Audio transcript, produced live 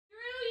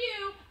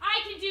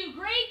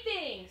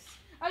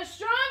a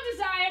strong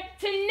desire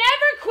to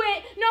never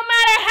quit no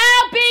matter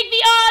how big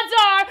the odds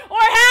are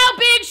or how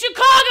big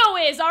Chicago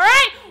is, all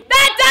right?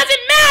 That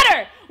doesn't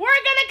matter.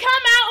 We're going to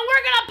come out and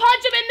we're going to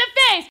punch them in the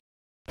face.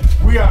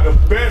 We are the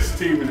best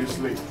team in this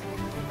league.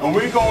 And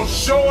we're going to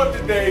show it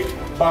today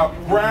by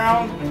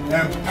ground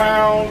and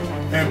pound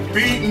and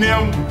beating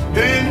them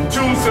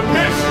into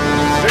submission.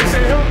 They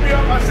say, help me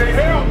up. I say,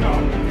 hell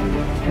no.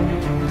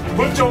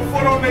 Put your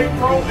foot on their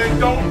throat and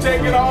don't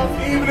take it off,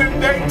 even if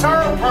they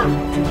turn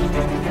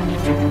purple.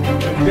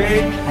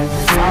 Today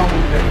is our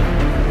day.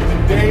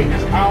 Today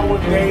is our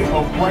day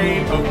of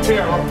reign of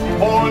terror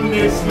on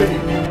this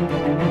league.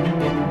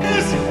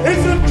 This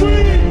is a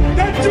dream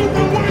that you've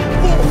been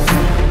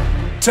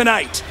waiting for.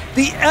 Tonight,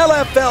 the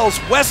LFL's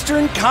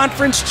Western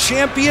Conference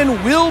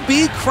champion will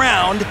be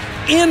crowned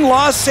in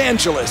Los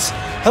Angeles.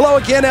 Hello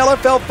again,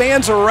 LFL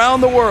fans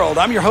around the world.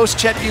 I'm your host,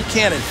 Chet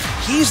Buchanan.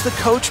 He's the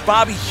coach,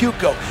 Bobby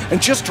Hugo. And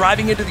just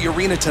driving into the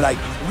arena tonight,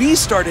 we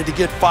started to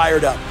get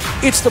fired up.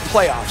 It's the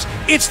playoffs.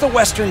 It's the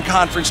Western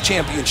Conference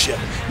Championship.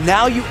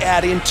 Now you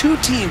add in two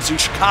teams in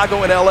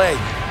Chicago and LA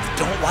that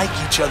don't like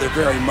each other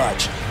very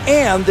much.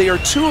 And they are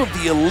two of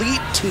the elite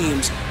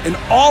teams in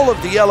all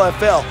of the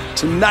LFL.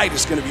 Tonight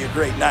is going to be a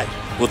great night.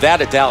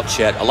 Without a doubt,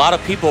 Chet, a lot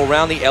of people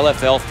around the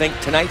LFL think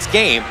tonight's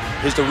game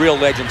is the real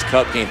Legends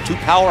Cup game. Two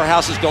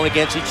powerhouses going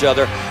against each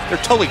other. They're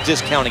totally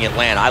discounting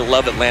Atlanta. I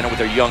love Atlanta with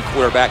their young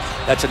quarterback.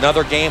 That's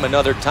another game,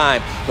 another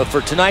time. But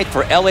for tonight,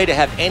 for LA to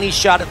have any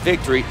shot at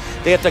victory,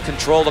 they have to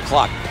control the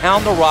clock,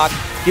 pound the rock,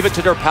 give it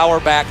to their power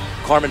back,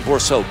 Carmen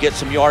Borso, get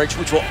some yardage,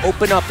 which will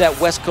open up that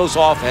West Coast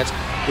offense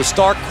with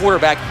star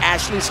quarterback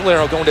Ashley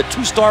Salerno going to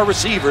two-star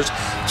receivers,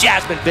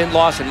 Jasmine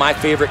Bindloss and my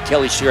favorite,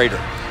 Kelly Schrader.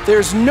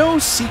 There's no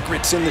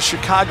secrets in the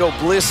Chicago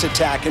Bliss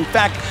attack. In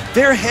fact,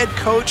 their head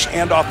coach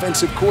and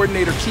offensive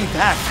coordinator, Keith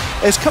Hack,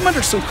 has come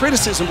under some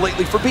criticism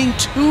lately for being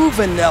too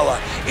vanilla.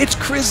 It's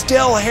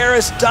Chrisdell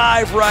Harris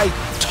dive right,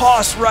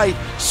 toss right,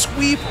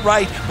 sweep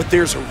right, but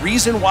there's a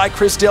reason why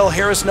Chrisdell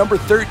Harris, number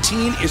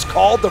 13, is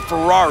called the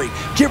Ferrari.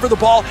 Give her the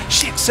ball,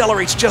 she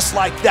accelerates just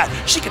like that.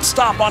 She can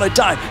stop on a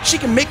dime. She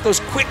can make those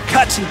quick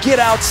cuts and get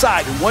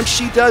outside. And once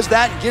she does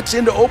that and gets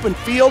into open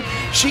field,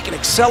 she can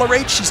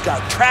accelerate. She's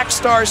got track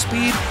star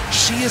speed.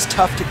 She is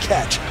tough to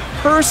catch.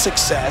 Her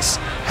success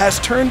has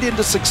turned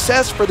into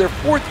success for their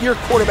fourth-year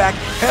quarterback,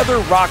 Heather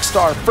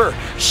Rockstar Furr.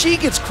 She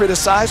gets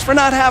criticized for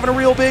not having a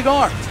real big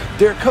arm.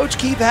 Their coach,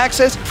 Keith Hack,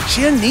 says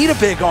she didn't need a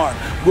big arm.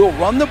 We'll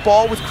run the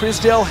ball with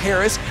Chrisdell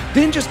Harris,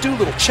 then just do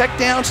little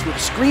checkdowns, little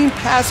screen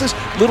passes,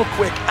 little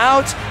quick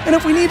outs, and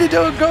if we need to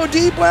go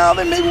deep, well,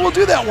 then maybe we'll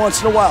do that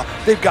once in a while.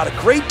 They've got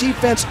a great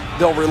defense.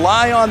 They'll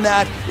rely on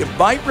that. It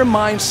might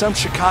remind some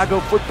Chicago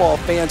football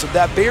fans of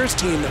that Bears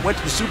team that went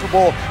to the Super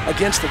Bowl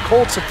against the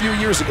Colts a few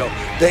years ago.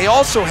 They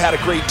also had a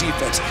great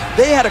defense.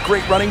 They had a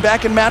great running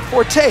back in Matt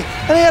Forte,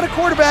 and they had a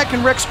quarterback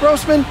in Rex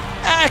Grossman.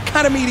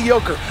 Kind of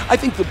mediocre. I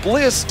think the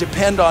Bliss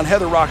depend on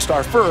Heather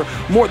Rockstar Furr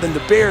more than the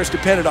Bears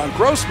depended on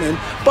Grossman,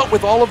 but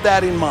with all of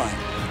that in mind,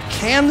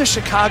 can the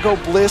Chicago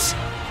Bliss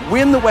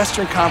win the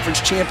Western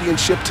Conference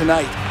Championship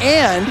tonight?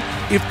 And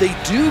if they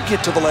do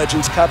get to the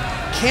Legends Cup,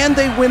 can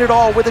they win it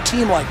all with a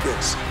team like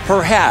this?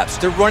 Perhaps.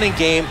 The running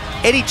game,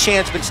 Eddie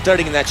Chan's been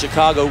studying that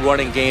Chicago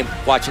running game,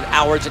 watching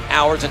hours and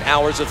hours and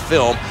hours of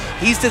film.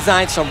 He's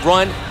designed some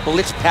run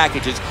blitz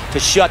packages to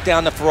shut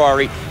down the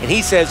Ferrari, and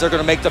he says they're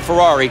going to make the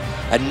Ferrari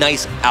a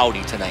nice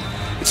Audi tonight.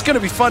 It's going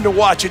to be fun to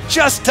watch. It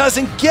just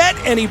doesn't get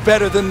any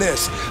better than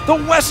this. The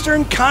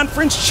Western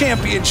Conference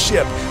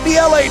Championship, the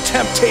LA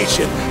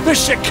Temptation, the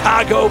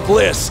Chicago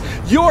Bliss.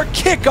 Your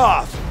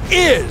kickoff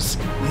is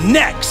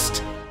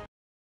next.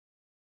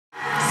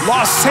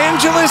 Los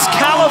Angeles,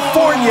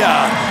 California.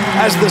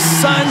 As the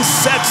sun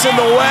sets in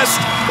the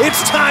west,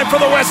 it's time for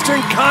the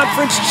Western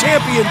Conference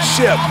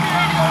Championship.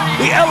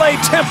 The LA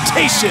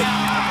Temptation,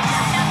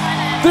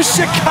 the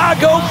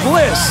Chicago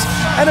Bliss,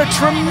 and a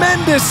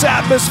tremendous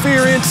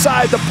atmosphere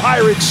inside the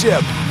pirate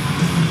ship.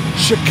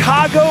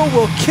 Chicago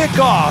will kick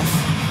off.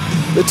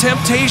 The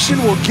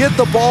Temptation will get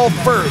the ball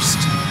first.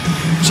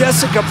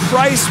 Jessica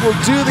Price will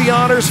do the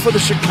honors for the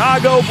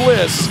Chicago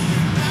Bliss.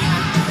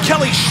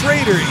 Kelly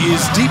Schrader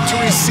is deep to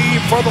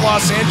receive for the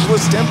Los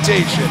Angeles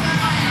Temptation.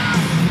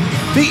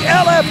 The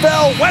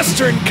LFL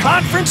Western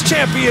Conference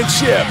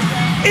Championship.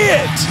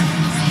 It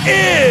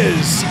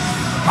is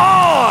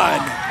on.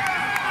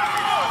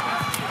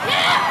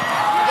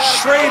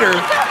 Schrader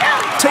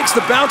takes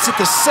the bounce at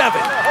the 7.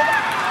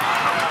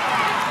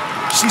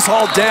 She's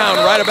hauled down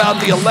right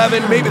about the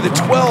 11, maybe the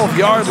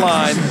 12-yard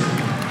line.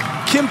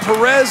 Kim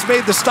Perez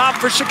made the stop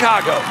for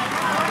Chicago.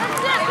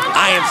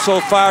 I am so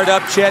fired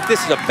up, Chet.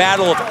 This is a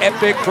battle of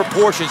epic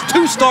proportions.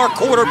 Two-star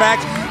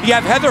quarterbacks. You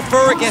have Heather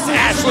Furr against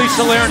Ashley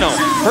Salerno.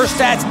 Her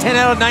stats, 10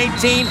 out of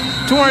 19,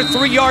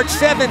 203 yards,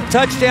 7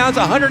 touchdowns,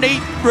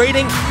 108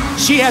 rating.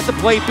 She has to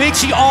play big.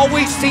 She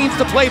always seems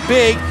to play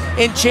big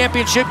in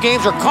championship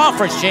games or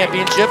conference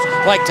championships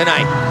like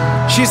tonight.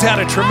 She's had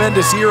a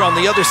tremendous year on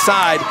the other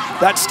side.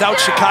 That stout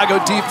Chicago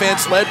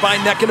defense led by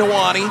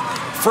Nekanawani.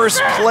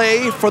 First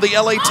play for the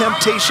LA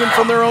Temptation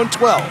from their own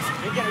 12.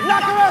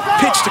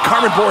 Pitch to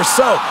Carmen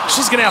Bourseau.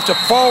 She's gonna have to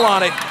fall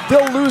on it.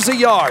 They'll lose a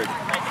yard.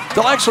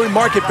 They'll actually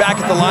mark it back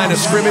at the line of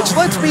scrimmage.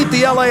 Let's meet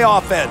the LA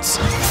offense.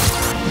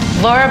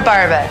 Laura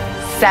Barba,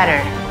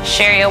 center.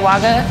 Sherry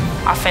Awaga,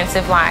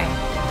 offensive line.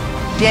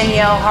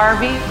 Danielle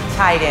Harvey,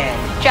 tight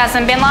end.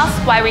 Jasmine Binloff,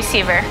 wide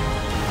receiver.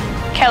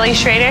 Kelly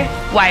Schrader,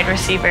 wide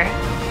receiver.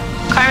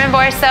 Carmen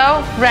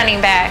Bourseau,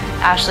 running back.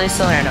 Ashley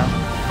Salerno,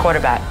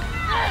 quarterback.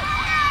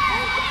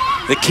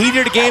 The key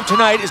to the game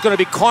tonight is going to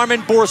be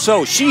Carmen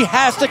Bourseau. She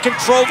has to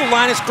control the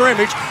line of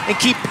scrimmage and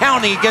keep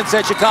pounding against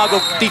that Chicago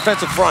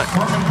defensive front.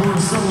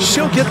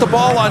 She'll get the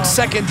ball on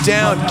second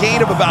down,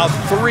 gain of about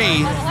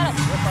 3.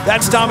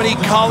 That's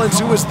Dominique Collins,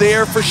 who was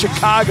there for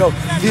Chicago.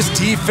 This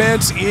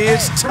defense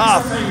is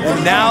tough,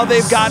 and now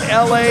they've got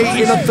LA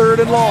in a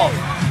 3rd and long.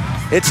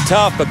 It's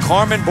tough, but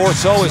Carmen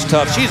Bourseau is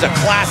tough. She's a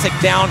classic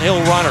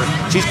downhill runner.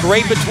 She's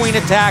great between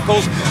the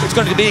tackles. It's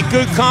going to be a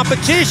good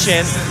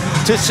competition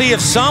to see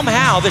if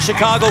somehow the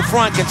Chicago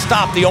front can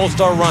stop the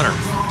All-Star runner.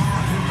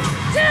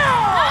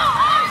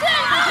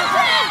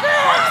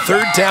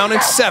 3rd down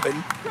and 7.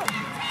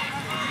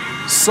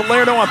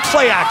 Salerno on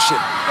play action.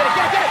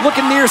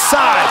 Looking near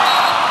side.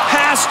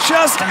 Pass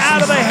just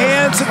out of the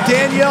hands of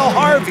Danielle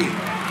Harvey.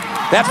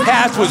 That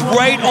pass was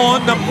right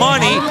on the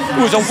money.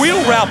 It was a wheel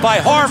route by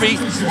Harvey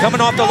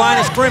coming off the line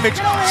of scrimmage.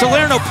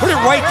 Salerno put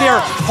it right there.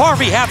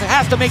 Harvey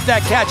has to make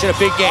that catch in a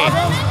big game.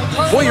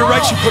 Boy, you're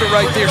right, she put it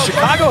right there.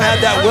 Chicago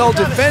had that well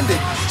defended.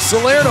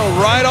 Salerno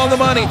right on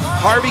the money.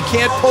 Harvey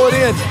can't pull it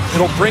in.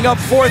 It'll bring up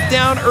 4th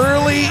down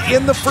early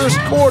in the 1st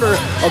quarter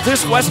of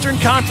this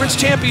Western Conference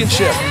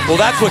Championship. Well,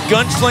 that's what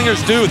gunslingers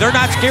do. They're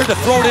not scared to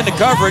throw it into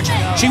coverage.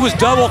 She was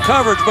double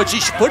coverage, but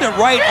she put it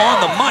right on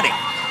the money.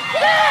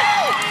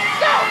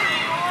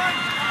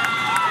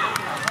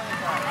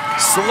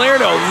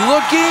 Salerno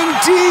looking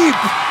deep.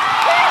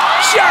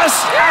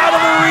 Just out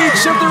of the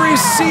reach of the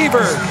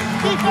receiver.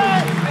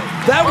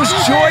 That was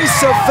Joy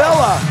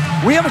Savella.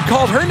 We haven't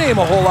called her name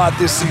a whole lot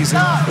this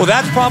season. Well,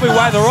 that's probably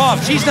why they're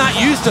off. She's not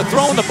used to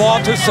throwing the ball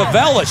to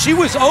Savella. She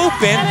was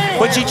open,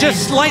 but she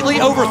just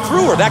slightly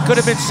overthrew her. That could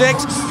have been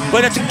 6,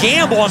 but it's a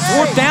gamble on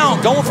 4th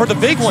down, going for the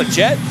big one,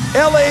 Chet.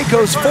 LA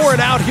goes 4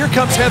 and out. Here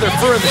comes Heather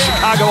Furr in the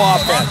Chicago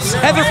offense.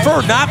 Heather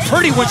Furr, not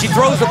pretty when she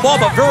throws the ball,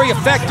 but very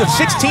effective.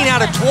 16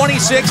 out of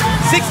 26, 6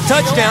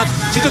 touchdowns.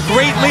 She's a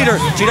great leader.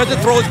 She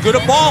doesn't throw as good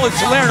a ball as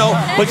Salerno,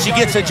 but she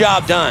gets the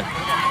job done.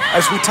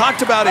 As we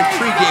talked about in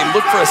pregame,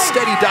 look for a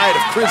steady diet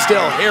of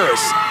Crisdell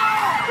Harris.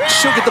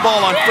 She'll get the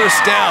ball on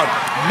 1st down.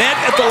 Met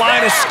at the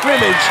line of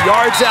scrimmage,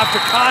 yards after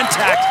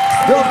contact.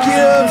 They'll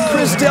give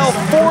Crisdell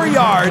 4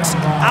 yards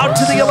out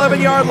to the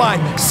 11-yard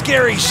line.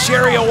 Scary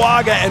Sherry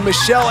Awaga and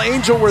Michelle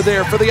Angel were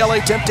there for the LA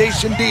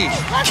Temptation D.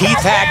 Keith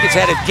Hack has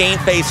had his game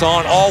face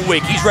on all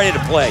week. He's ready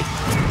to play.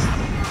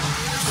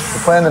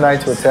 The plan tonight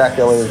to attack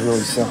LA is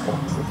really simple.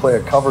 We play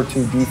a cover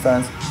 2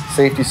 defense.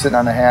 Safety sitting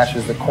on the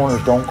hashes. The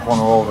corners don't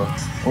corner over.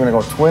 We're going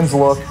to go twins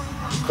look.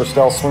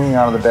 Crisdell swinging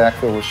out of the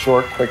backfield with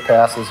short, quick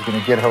passes. You're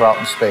going to get her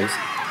out in space.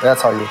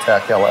 That's how you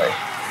attack LA.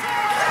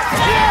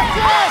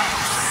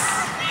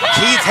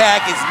 Keith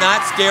Hack is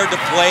not scared to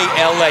play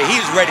LA.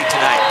 He's ready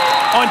tonight.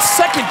 On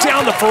 2nd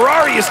down, the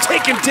Ferrari is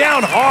taken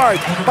down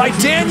hard by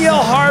Danielle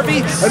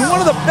Harvey and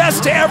one of the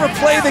best to ever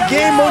play the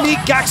game,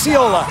 Monique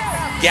Gaxiola.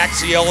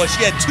 Gaxiola,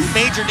 she had 2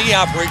 major knee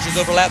operations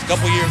over the last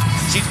couple of years.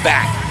 She's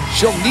back.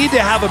 She'll need to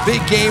have a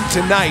big game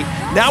tonight.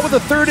 Now with a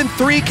 3rd and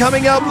 3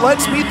 coming up,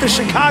 let's meet the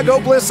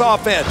Chicago Bliss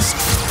offense.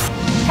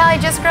 Callie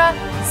Jiskra,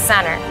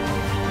 center.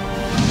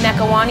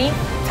 Nekawani,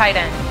 tight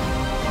end.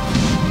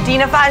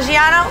 Dina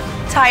Fagiano,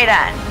 tight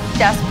end.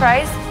 Jess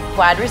Price,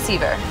 Wide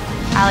receiver.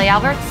 Ali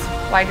Alberts,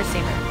 wide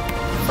receiver.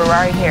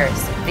 Ferrari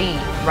Harris, the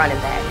running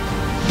back.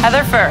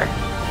 Heather Furr,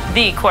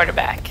 the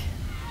quarterback.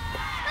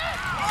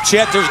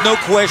 Chet, there's no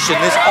question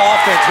this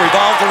offense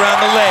revolves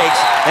around the legs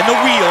and the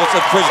wheels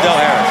of Crisdell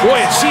Harris.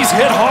 Boy, and she's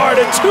hit hard.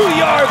 A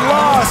 2-yard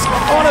loss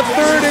on a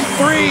 3rd and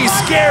 3.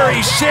 Scary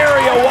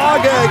Sherry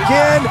Awaga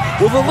again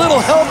with a little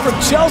help from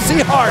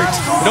Chelsea Hart.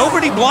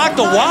 Nobody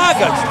blocked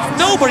Awaga.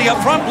 Nobody up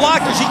front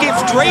blocked her. She came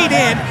straight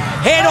in,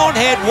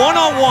 head-on-head,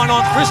 one-on-one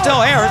on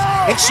Crisdell Harris,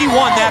 and she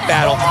won that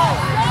battle.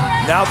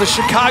 Now the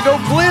Chicago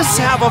Bliss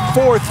have a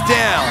 4th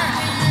down.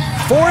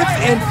 4th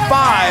and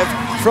 5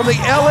 from the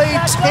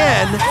LA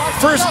 10,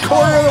 1st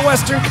quarter of the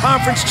Western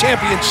Conference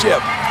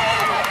Championship.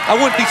 I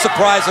wouldn't be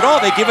surprised at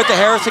all. They give it to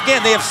Harris again.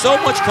 They have so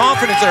much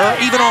confidence in her,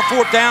 even on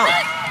 4th down.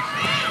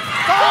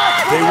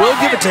 They will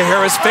give it to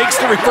Harris,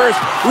 fakes the reverse,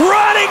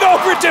 running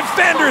over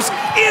defenders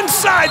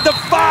inside the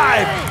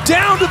 5,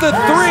 down to the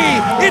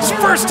 3. It's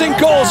 1st and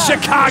goal,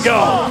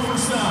 Chicago.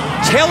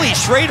 Kelly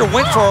Schrader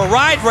went for a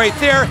ride right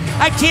there.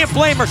 I can't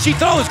blame her. She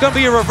thought it was going to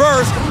be a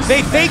reverse.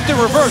 They faked the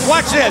reverse.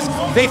 Watch this.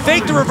 They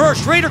faked the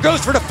reverse. Schrader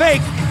goes for the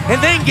fake and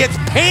then gets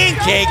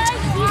pancaked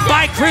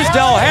by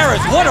Crisdell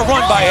Harris. What a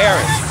run by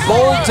Harris.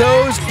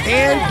 Bulldozed,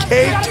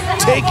 pancaked,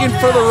 taken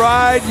for the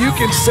ride. You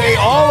can say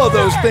all of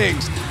those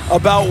things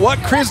about what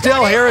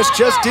Crisdell Harris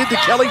just did to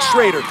Kelly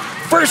Schrader.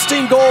 1st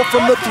and goal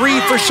from the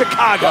 3 for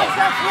Chicago.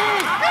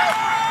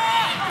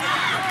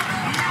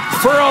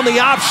 Fur on the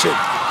option.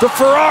 The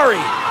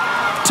Ferrari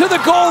to the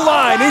goal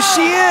line. Is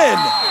she in?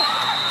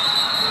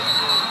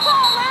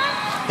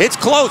 It's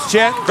close,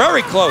 Chet.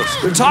 Very close.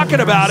 They're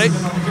talking about it.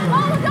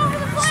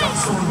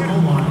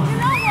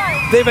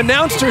 They've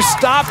announced her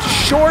stopped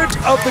short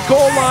of the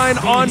goal line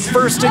on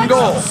 1st and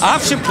goal.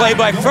 Option play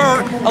by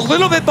Fur, a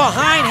little bit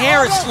behind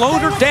Harris,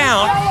 slowed her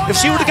down. If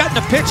she would have gotten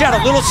the pitch out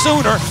a little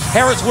sooner,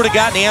 Harris would have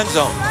gotten the end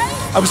zone.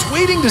 I was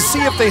waiting to see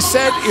if they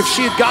said if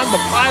she had gotten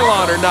the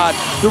pylon or not.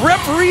 The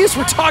referees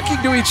were talking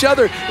to each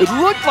other. It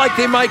looked like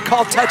they might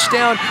call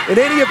touchdown. In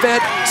any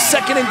event,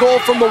 2nd and goal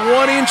from the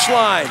 1-inch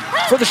line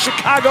for the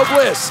Chicago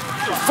Bliss.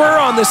 Fur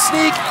on the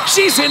sneak.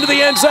 She's into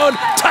the end zone.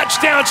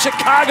 Touchdown,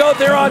 Chicago.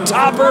 They're on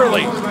top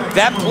early.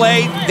 That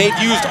play they've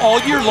used all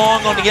year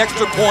long on the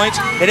extra points.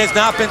 It has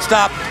not been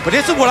stopped. But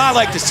this is what I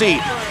like to see.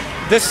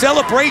 The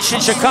celebration,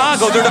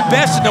 Chicago, they're the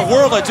best in the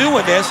world at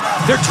doing this.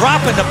 They're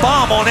dropping the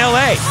bomb on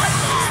LA.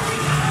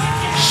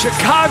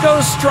 Chicago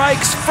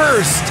strikes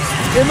first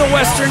in the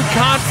Western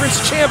Conference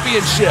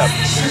Championship.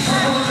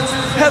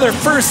 Heather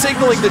Fur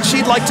signaling that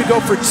she'd like to go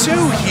for 2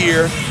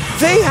 here.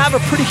 They have a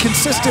pretty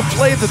consistent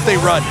play that they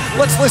run.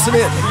 Let's listen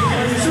in.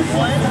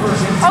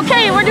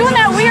 Okay, we're doing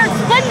that weird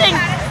splinting.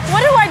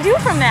 What do I do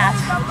from that?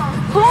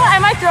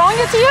 Am I throwing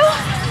it to you?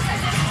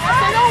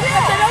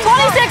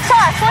 26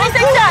 toss,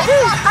 26 toss.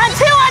 On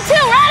two,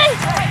 ready?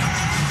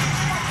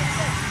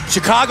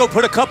 Chicago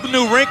put a couple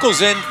new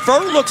wrinkles in.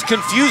 Fur looks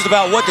confused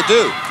about what to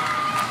do.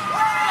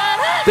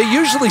 They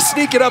usually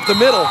sneak it up the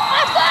middle.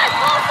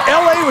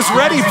 LA was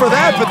ready for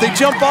that, but they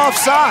jump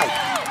offside.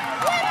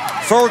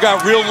 Fur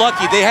got real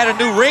lucky. They had a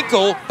new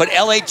wrinkle, but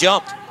LA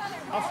jumped.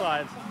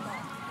 Offside.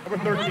 Number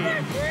 13.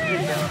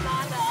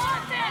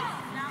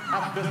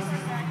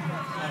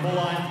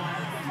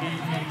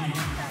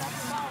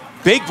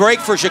 Big break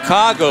for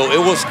Chicago. It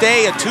will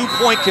stay a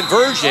 2-point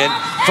conversion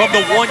from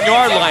the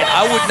 1-yard line.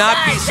 I would not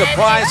be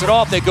surprised at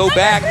all if they go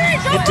back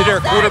into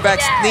their quarterback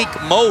sneak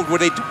mode where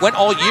they went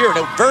all year and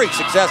they were very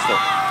successful.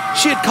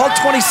 She had called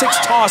 26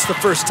 toss the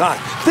first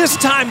time. This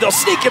time they'll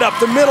sneak it up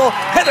the middle.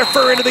 Heather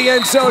Fur into the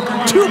end zone.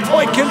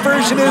 2-point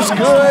conversion is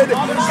good.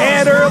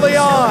 And early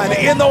on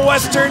in the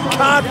Western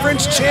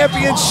Conference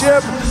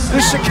Championship,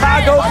 the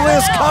Chicago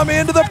Bliss come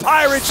into the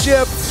pirate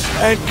ship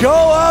and go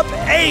up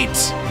 8.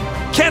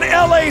 Can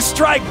LA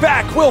strike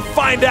back? We'll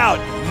find out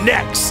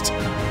next.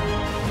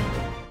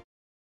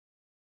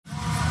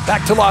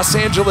 Back to Los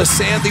Angeles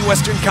and the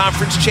Western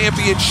Conference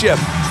Championship.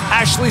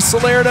 Ashley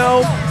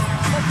Salerno,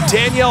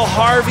 Danielle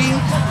Harvey,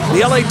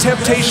 the LA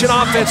Temptation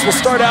offense will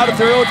start out at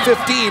their own 15.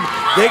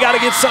 They got to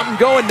get something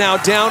going now,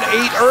 down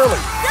 8 early.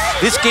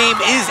 This game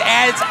is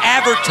as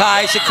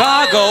advertised.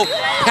 Chicago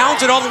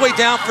pounds it all the way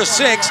down for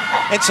 6,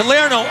 and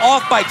Salerno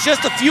off by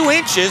just a few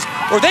inches,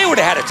 or they would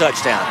have had a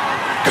touchdown.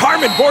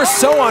 Carmen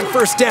Borso on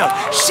first down.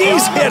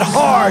 She's hit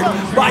hard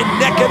by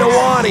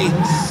Nekanawani.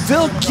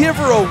 They'll give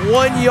her a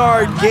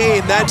 1-yard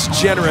gain. That's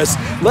generous.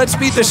 Let's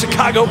beat the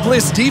Chicago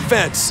Bliss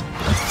defense.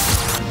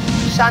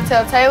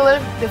 Chantel Taylor,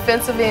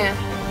 defensive end.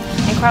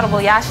 Incredible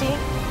Yashi,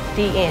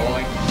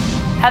 DN.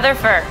 Heather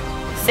Fur,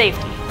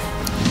 safety.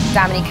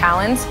 Dominique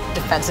Collins,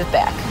 defensive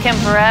back. Kim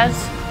Perez,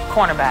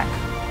 cornerback.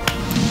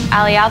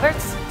 Ali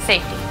Alberts,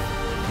 safety.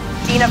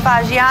 Dina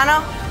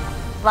Fagiano,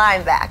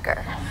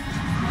 linebacker.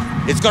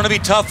 It's going to be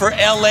tough for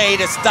LA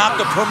to stop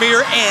the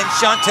premier end,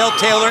 Chantel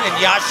Taylor and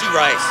Yashi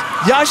Rice.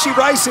 Yashi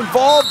Rice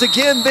involved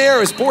again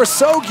there as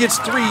Borso gets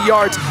 3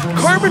 yards.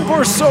 Carmen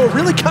Borso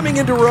really coming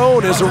into her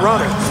own as a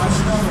runner.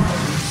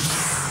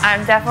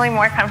 I'm definitely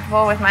more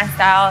comfortable with my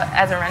style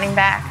as a running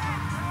back.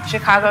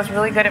 Chicago's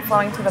really good at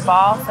flowing to the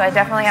ball, so I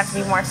definitely have to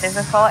be more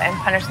physical and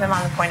punish them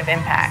on the point of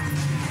impact.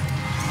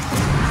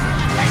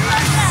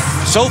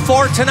 So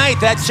far tonight,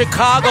 that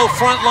Chicago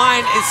front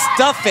line is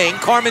stuffing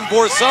Carmen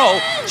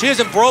Borso. She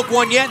hasn't broke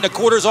one yet, and the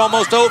quarter's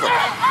almost over.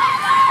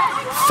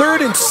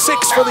 3rd and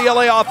 6 for the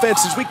LA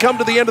offense as we come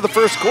to the end of the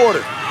first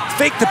quarter.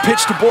 Fake the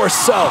pitch to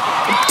Borso.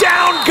 And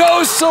down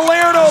goes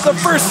Salerno, the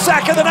first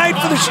sack of the night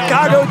for the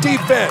Chicago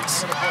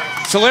defense.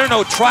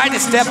 Salerno tried to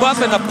step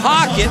up in the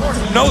pocket,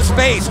 no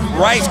space.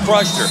 Rice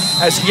crushed her.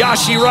 As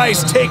Yashi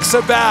Rice takes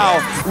a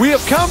bow, we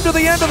have come to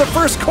the end of the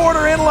first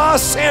quarter in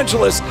Los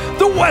Angeles.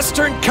 The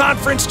Western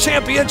Conference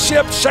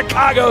Championship,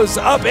 Chicago's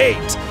up 8.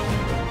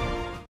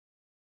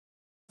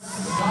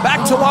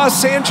 Back to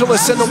Los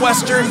Angeles in the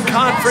Western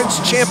Conference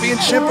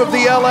Championship of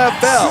the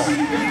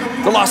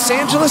LFL. The Los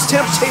Angeles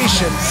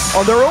Temptation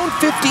on their own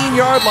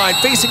 15-yard line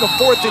facing a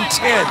 4th and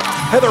 10.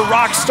 Heather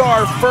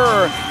Rockstar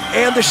Fur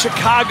and the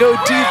Chicago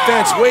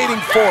defense waiting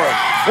for it.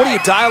 What do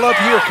you dial up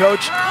here,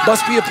 Coach?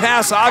 Must be a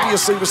pass,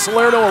 obviously, with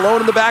Salerno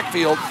alone in the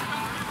backfield.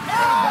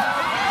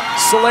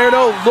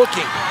 Salerno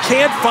looking,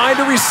 can't find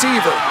a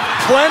receiver.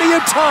 Plenty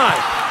of time.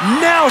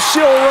 Now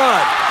she'll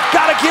run.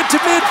 Gotta get to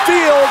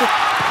midfield,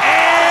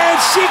 and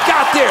she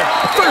got there.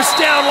 First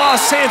down,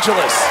 Los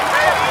Angeles.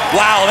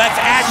 Wow, that's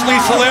Ashley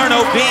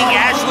Salerno being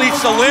Ashley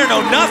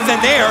Salerno.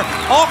 Nothing there.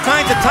 All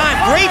kinds of time.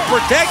 Great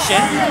protection.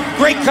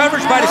 Great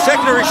coverage by the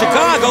secondary of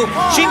Chicago.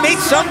 She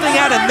made something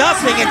out of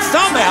nothing and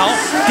somehow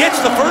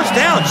gets the first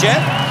down, Chet.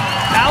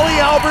 Ali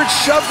Albert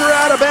shoved her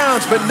out of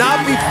bounds, but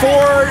not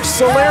before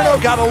Salerno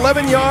got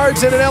 11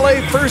 yards and an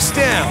LA first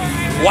down.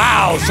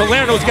 Wow,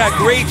 Salerno's got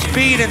great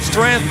speed and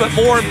strength, but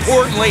more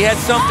importantly, had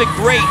something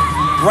great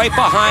right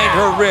behind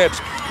her ribs.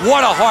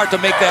 What a heart to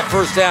make that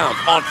first down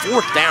on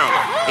fourth down.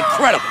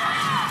 Incredible.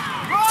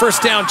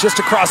 First down just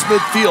across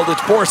midfield.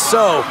 It's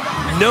Bourseau.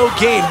 No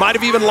gain, might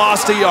have even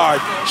lost a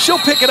yard. She'll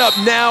pick it up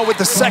now with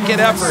the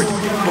second effort.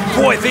 But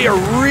boy, they are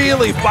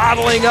really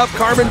bottling up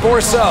Carmen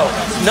Bourseau.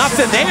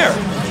 Nothing there.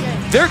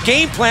 Their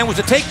game plan was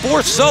to take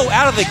Bourseau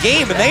out of the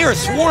game, and they are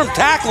swarm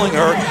tackling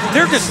her.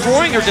 They're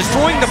destroying her,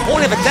 destroying the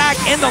point of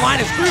attack and the line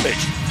of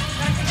scrimmage.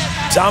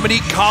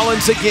 Dominique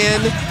Collins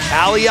again.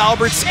 Ali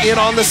Albert's in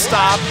on the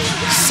stop.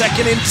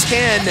 2nd and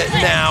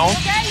 10 now.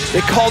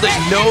 They called it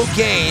no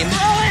gain.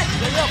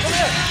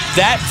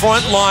 That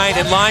front line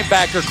and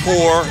linebacker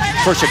core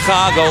for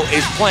Chicago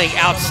is playing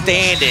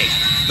outstanding.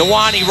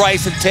 Nawani,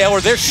 Rice, and Taylor,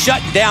 they're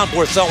shutting down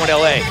Bourseau in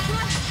LA.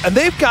 And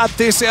they've got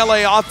this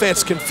LA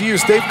offense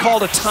confused. They've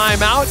called a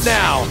timeout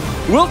now.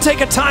 We'll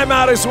take a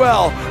timeout as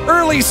well.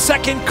 Early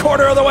second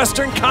quarter of the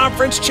Western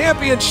Conference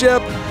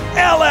Championship,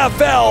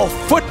 LFL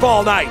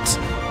Football Night.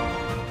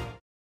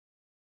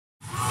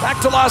 Back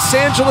to Los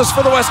Angeles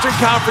for the Western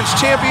Conference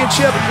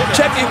Championship.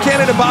 Chet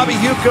Buchanan and Bobby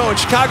Hugo, and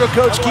Chicago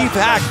coach Keith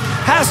Hack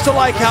has to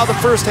like how the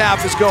first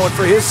half is going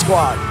for his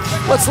squad.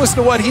 Let's listen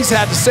to what he's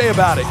had to say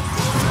about it.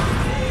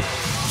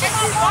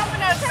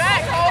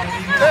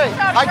 Hey,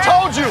 I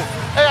told you.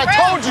 Hey, I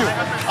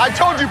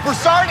told you,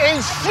 Broussard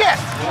ain't shit.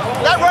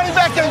 That running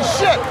back ain't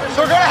shit.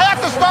 So we're gonna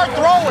have to start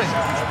throwing.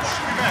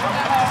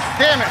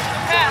 Damn it.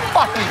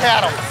 Fuck, we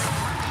had him.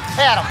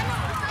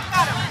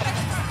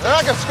 They're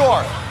not gonna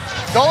score.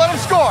 Don't let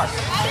them score.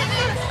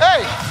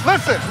 Hey,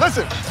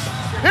 listen.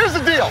 Here's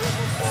the deal.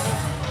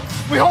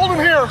 We hold them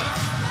here.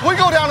 We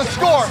go down and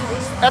score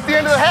at the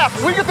end of the half.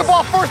 We get the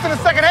ball first in the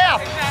second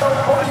half.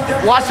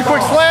 Watch the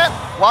quick slant.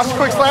 Watch the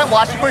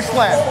quick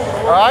slant.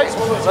 All right?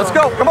 Let's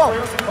go. Come on.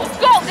 Let's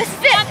go. This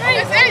is it.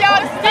 This is it,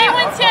 y'all. They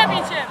win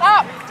championship.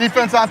 Up.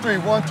 Defense on 3.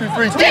 1, 2,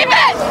 3.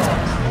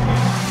 Defense!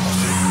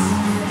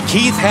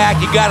 Keith Hack,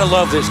 you gotta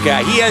love this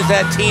guy. He has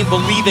that team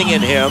believing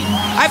in him.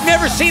 I've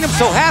never seen him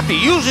so happy.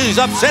 Usually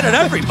he's upset at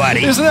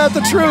everybody. Isn't that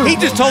the truth? He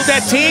just told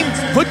that team,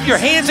 put your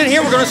hands in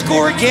here, we're gonna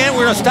score again,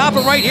 we're gonna stop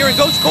it right here and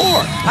go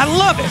score. I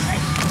love it.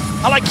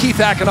 I like Keith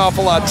Hack an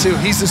awful lot too.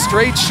 He's a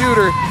straight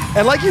shooter,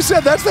 and like you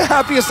said, that's the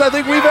happiest I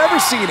think we've ever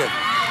seen him.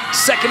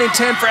 2nd and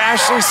 10 for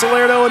Ashley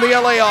Salerno in the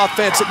LA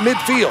offense at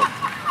midfield.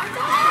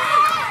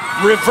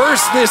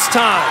 Reverse this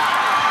time.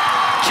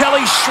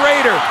 Kelly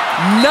Schrader,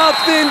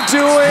 nothing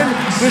doing.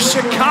 The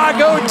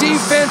Chicago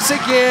defense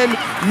again.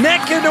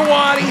 Nneka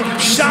Nwani,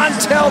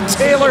 Chantel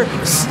Taylor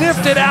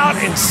sniffed it out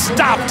and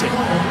stopped it.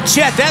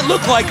 Chet, that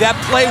looked like that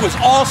play was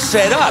all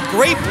set up.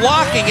 Great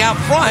blocking out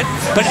front,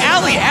 but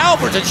Ali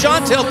Albert and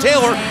Chantel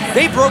Taylor,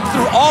 they broke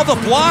through all the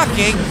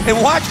blocking, and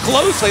watch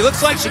closely.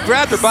 Looks like she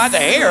grabbed her by the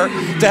hair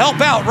to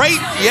help out, right?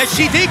 Yes,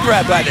 she did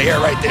grab by the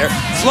hair right there.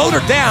 Slowed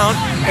her down,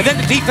 and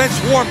then the defense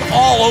swarmed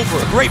all over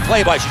her. Great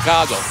play by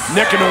Chicago.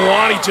 Nneka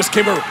Nwani just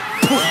came over,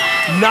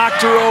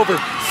 knocked her over.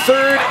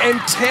 3rd and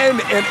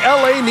 10, and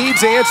LA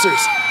needs answers.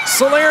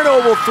 Salerno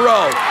will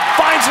throw,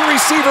 finds the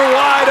receiver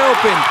wide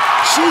open.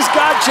 She's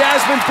got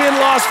Jasmine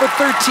Binloss for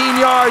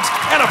 13 yards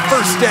and a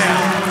first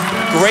down.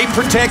 Great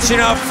protection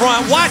up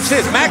front. Watch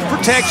this, max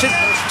protection,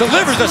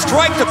 delivers a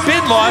strike to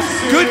Binloss.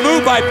 Good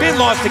move by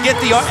Binloss to get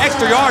the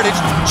extra yardage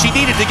she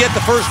needed to get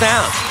the first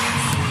down.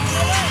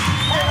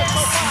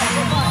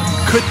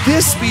 Could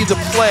this be the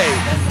play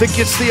that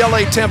gets the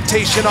LA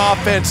Temptation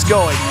offense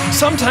going?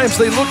 Sometimes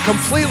they look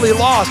completely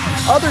lost.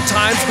 Other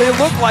times they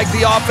look like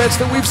the offense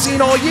that we've seen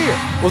all year.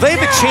 Well, they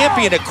have a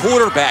champion at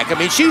quarterback. I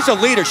mean, she's a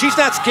leader. She's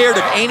not scared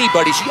of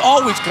anybody. She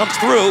always comes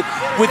through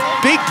with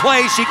big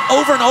plays.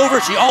 Over and over,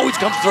 she always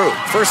comes through.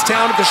 First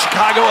down at the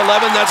Chicago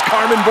 11, that's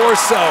Carmen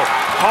Bourseau.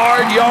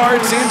 Hard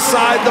yards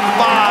inside the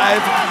 5.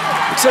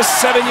 It's a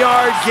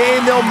 7-yard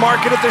gain. They'll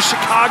mark it at the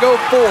Chicago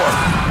 4.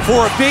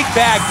 For a big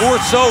bag,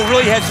 Bourseau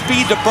really has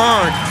speed to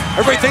burn.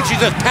 Everybody thinks she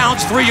just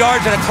pounds 3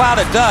 yards in a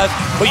cloud of dust,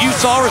 but you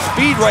saw her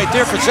speed right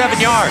there for 7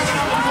 yards.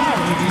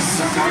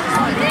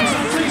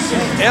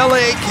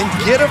 LA can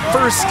get a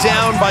first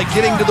down by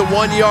getting to the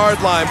 1-yard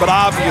line, but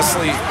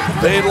obviously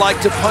they'd like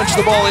to punch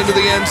the ball into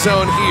the end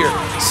zone here.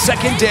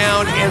 2nd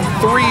down and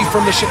 3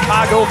 from the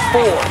Chicago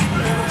 4.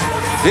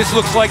 This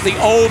looks like the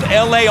old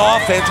LA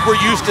offense we're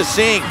used to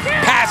seeing.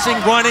 Passing,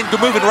 running,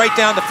 moving right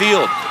down the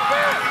field.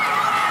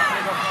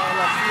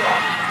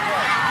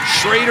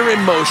 Schrader in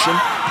motion.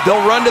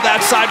 They'll run to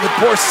that side with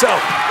Bourseau.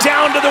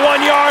 Down to the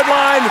 1-yard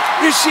line.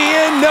 Is she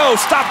in? No,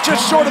 stopped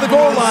just short of the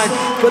goal line.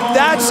 But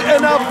that's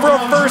enough for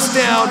a first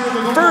down.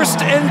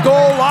 1st and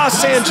goal,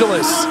 Los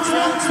Angeles.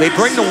 They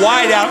bring the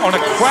wide out on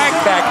a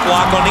crackback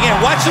block on the end.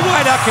 Watch the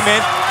wide out come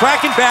in.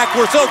 Cracking back.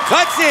 Bourseau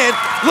cuts in.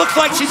 Looks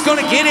like she's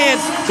going to get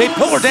in. They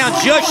pull her down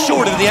just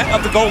short of the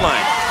goal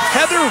line.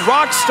 Heather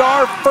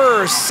Rockstar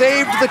First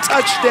saved the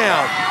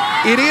touchdown.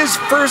 It is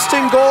 1st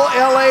and goal,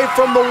 LA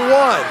from the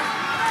 1.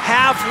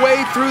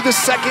 halfway through the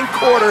second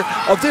quarter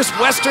of this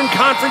Western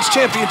Conference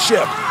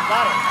Championship.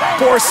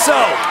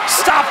 Bourseau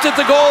stopped at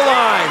the goal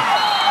line.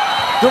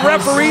 The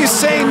referees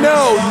say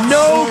no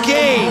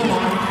gain.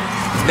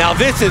 Now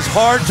this is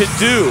hard to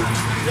do.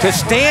 To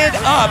stand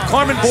up,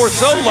 Carmen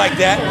Bourseau like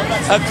that.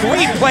 A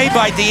great play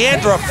by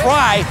Deandra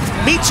Fry.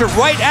 Meets her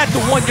right at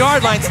the 1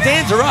 yard line,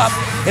 stands her up,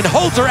 and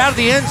holds her out of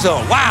the end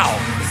zone. Wow.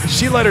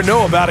 She let her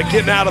know about it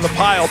getting out of the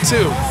pile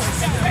too.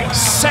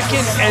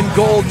 2nd and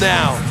goal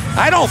now.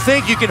 I don't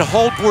think you can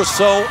hold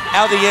Bourseau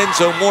out of the end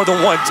zone more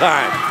than one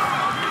time.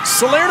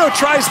 Salerno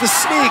tries the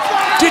sneak.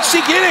 Did she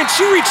get in?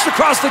 She reached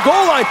across the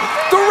goal line.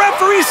 The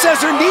referee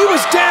says her knee was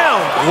down.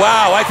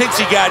 Wow, I think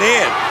she got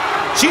in.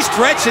 She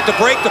stretched it to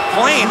break the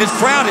plane. This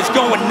crowd is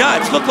going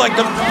nuts. Looks like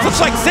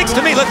 6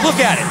 to me. Let's look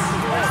at it.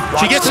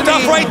 She gets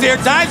stuff right there,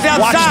 dives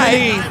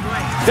outside.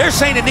 They're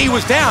saying the knee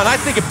was down. I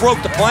think it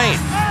broke the plane.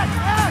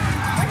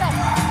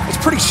 It's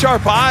pretty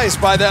sharp eyes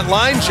by that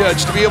line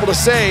judge to be able to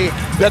say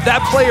that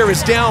that player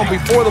is down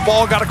before the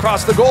ball got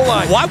across the goal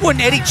line. Why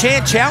wouldn't Eddie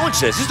Chan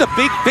challenge this? This is a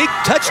big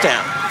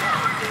touchdown.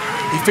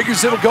 He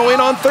figures it'll go in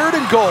on 3rd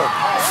and goal.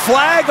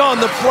 Flag on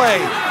the play.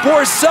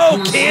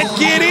 Bourseau can't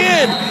get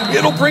in.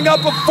 It'll bring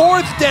up a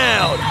 4th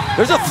down.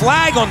 There's a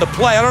flag on the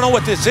play. I don't know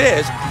what this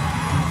is.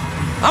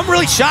 I'm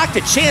really shocked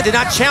that Chan did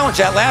not challenge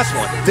that last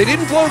one. They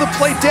didn't blow the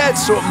play dead,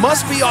 so it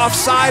must be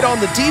offside on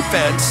the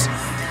defense.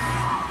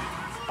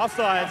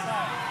 Offside.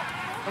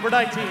 Number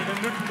 19, the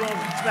neutral zone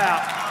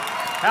snap.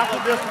 Half the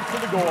distance to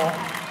the goal.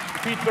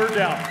 Repeat 3rd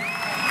down.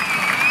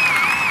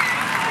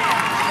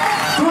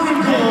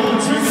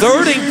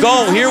 3rd and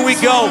goal, here we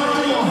go.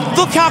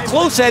 Look how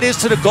close that is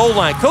to the goal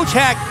line. Coach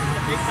Hack,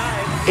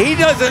 he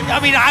doesn't,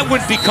 I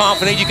wouldn't be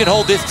confident you can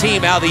hold this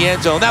team out of the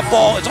end zone. That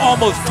ball is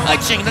almost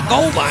touching the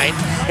goal line,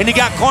 and you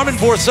got Carmen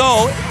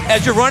Bourseau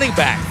as your running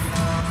back.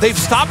 They've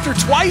stopped her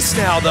twice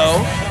now, though.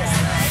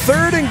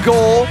 3rd and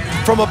goal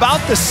from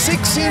about the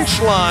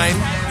 6-inch line.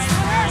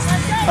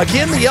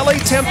 Again, the LA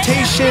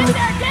Temptation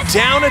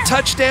down a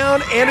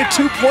touchdown and a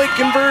 2-point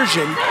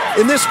conversion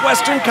in this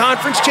Western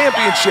Conference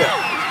Championship.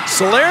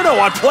 Salerno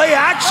on play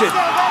action.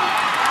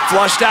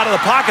 Flushed out of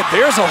the pocket.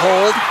 There's a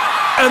hold.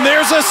 And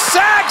there's a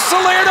sack.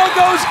 Salerno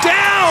goes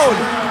down.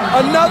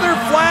 Another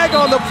flag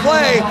on the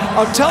play.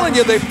 I'm telling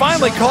you, they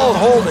finally called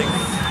holding.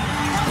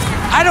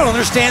 I don't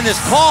understand this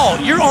call.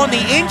 You're on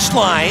the inch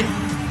line.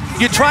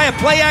 You try a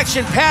play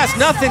action pass.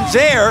 Nothing's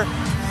there.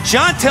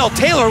 Chantel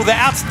Taylor with an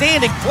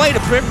outstanding play to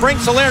bring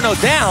Salerno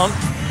down.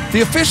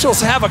 The officials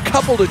have a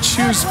couple to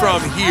choose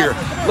from here.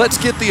 Let's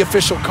get the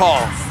official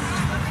call.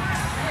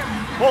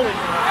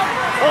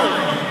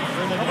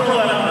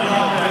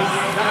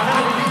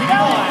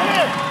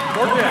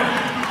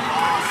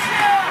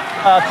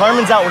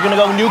 Carmen's out. We're going to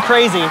go new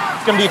crazy.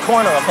 It's going to be a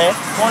corner, okay?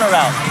 Corner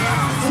route.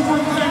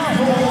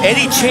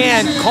 Eddie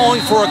Chan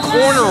calling for a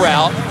corner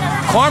route.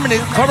 Carmen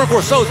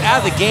Bourseau is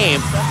out of the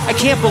game. I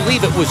can't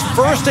believe it was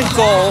 1st and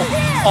goal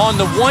on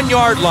the 1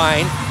 yard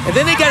line, and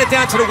then they got it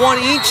down to the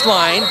 1-inch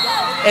line,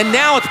 and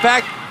now it's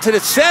back to the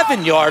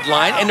 7 yard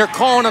line, and they're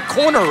calling a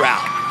corner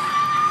route.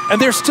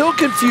 And they're still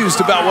confused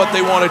about what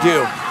they want to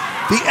do.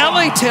 The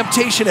LA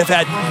Temptation have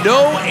had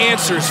no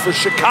answers for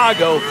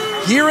Chicago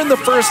here in the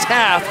first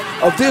half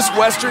of this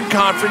Western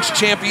Conference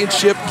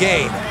Championship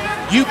game.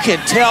 You can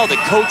tell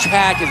that Coach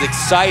Hack is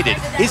excited.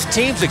 His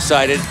team's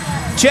excited.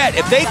 Chet,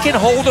 if they can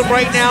hold him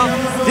right now,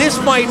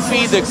 this might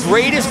be the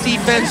greatest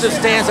defensive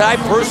stance I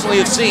personally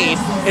have seen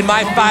in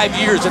my 5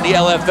 years in the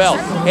LFL.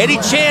 Eddie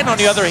Chan, on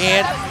the other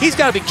hand, he's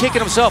got to be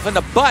kicking himself in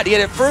the butt. He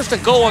had it 1st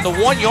and goal on the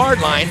 1 yard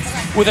line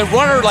with a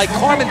runner like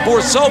Carmen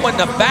Bourseau in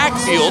the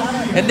backfield,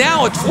 and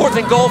now it's 4th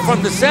and goal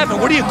from the 7.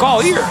 What do you call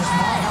here?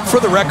 For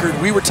the record,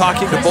 we were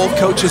talking to both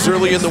coaches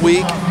early in the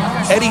week.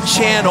 Eddie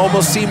Chan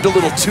almost seemed a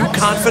little too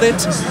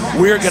confident.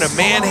 We're going to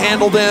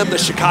manhandle them. The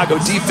Chicago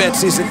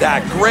defense isn't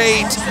that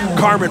great.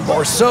 Carmen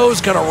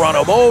Bourseau's going to run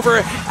them over.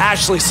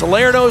 Ashley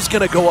Salerno's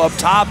going to go up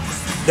top.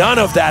 None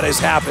of that has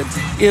happened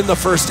in the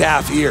first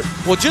half here.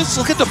 Well, just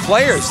look at the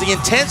players, the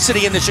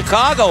intensity in the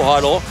Chicago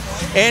huddle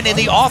and in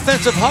the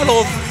offensive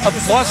huddle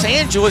of Los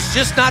Angeles,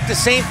 just not the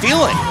same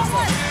feeling.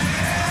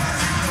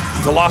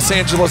 The Los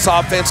Angeles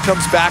offense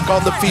comes back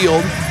on the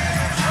field.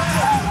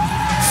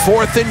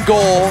 4th and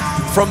goal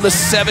from the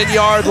 7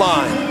 yard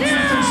line.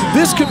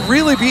 This could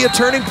really be a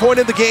turning point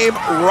in the game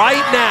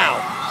right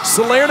now.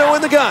 Salerno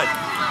in the gun.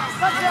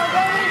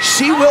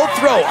 She will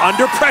throw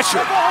under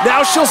pressure.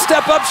 Now she'll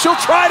step up, she'll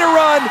try to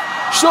run.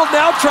 She'll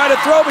now try to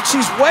throw, but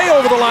she's way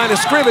over the line of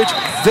scrimmage.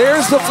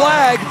 There's the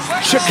flag.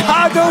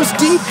 Chicago's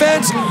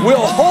defense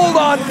will hold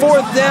on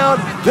 4th down.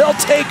 They'll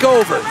take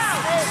over.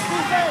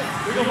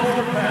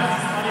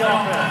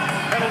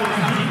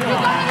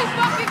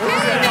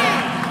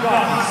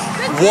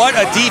 What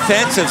a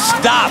defensive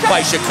stop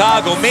by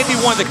Chicago. Maybe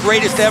one of the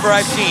greatest ever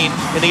I've seen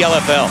in the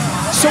LFL.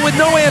 So with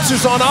no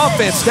answers on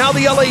offense, now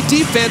the LA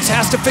defense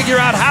has to figure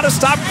out how to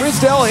stop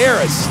Chrisdell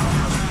Harris.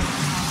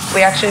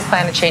 We actually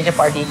plan to change up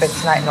our defense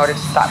tonight in order to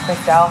stop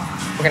Chrisdell.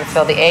 We're going to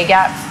fill the A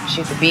gaps,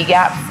 shoot the B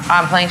gaps.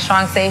 I'm playing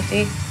strong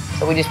safety,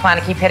 so we just plan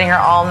to keep hitting her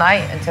all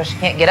night until she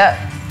can't get up.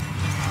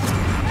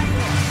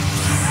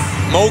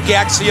 Mo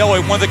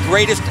Gaxioli, one of the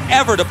greatest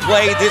ever to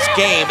play this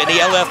game in the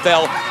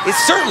LFL, is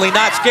certainly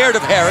not scared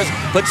of Harris,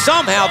 but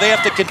somehow they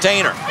have to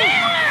contain her.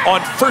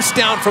 On first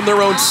down from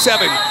their own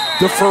 7,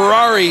 the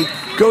Ferrari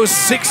goes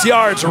 6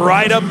 yards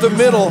right up the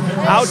middle,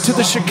 out to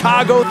the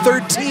Chicago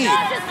 13.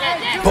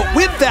 But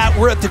with that,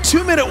 we're at the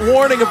 2-minute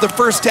warning of the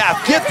first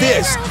half. Get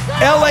this,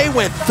 LA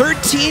went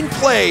 13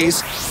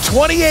 plays,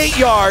 28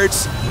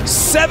 yards,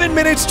 7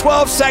 minutes,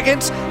 12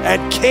 seconds,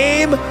 and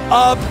came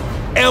up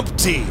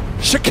empty.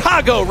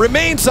 Chicago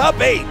remains up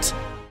 8.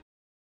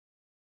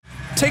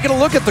 Taking a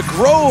look at the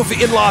Grove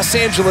in Los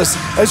Angeles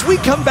as we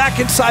come back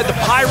inside the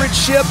Pirate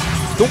ship,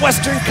 the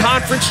Western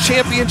Conference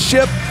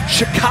Championship,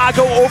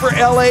 Chicago over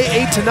LA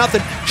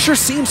 8-0. Sure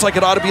seems like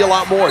it ought to be a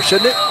lot more,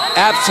 shouldn't it?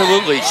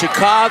 Absolutely.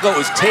 Chicago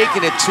is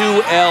taking it to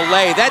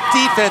LA. That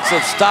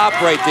defensive stop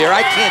right there,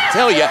 I can't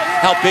tell you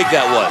how big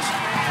that was.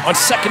 On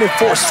 2nd and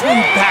 4,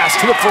 swing pass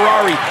to the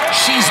Ferrari.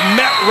 She's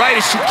met right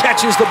as she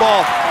catches the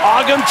ball.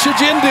 Agam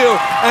Chijindu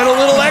and a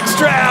little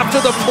extra after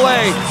the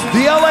play.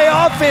 The LA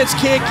offense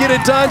can't get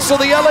it done, so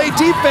the LA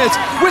defense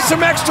with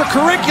some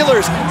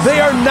extracurriculars. They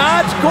are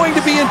not going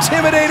to be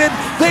intimidated.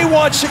 They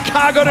want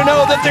Chicago to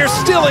know that they're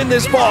still in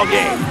this ball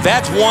game.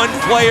 That's one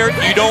player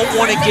you don't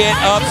want to get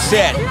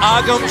upset.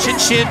 Agam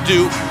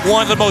Chijindu,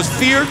 one of the most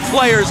feared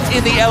players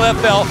in the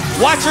LFL.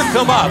 Watch her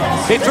come up.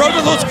 They throw the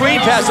little screen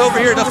pass over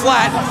here in the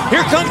flat.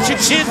 Here comes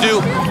Chijindu.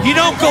 You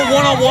don't go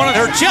one-on-one on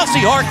her.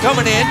 Chelsea Hart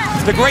coming in,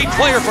 the great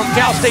player from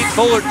Cal State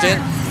Fullerton.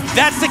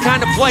 That's the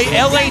kind of play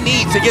LA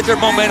needs to get their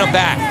momentum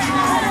back.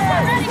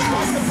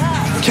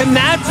 Can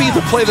that be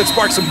the play that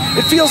sparks them?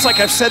 It feels like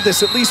I've said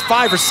this at least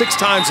 5 or 6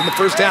 times in the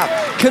first half.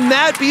 Can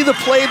that be the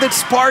play that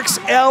sparks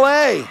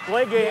LA?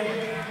 Play game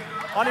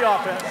on the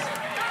offense.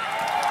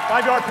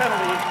 5-yard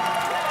penalty.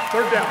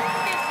 3rd down.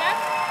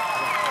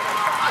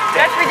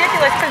 That's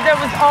ridiculous because there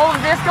was all of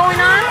this going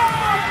on.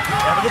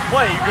 End of the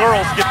play, you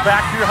girls get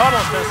back to your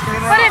huddle instead of screwing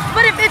around.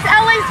 But if it's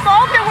LA's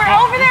fault that we're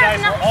over there. You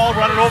guys were all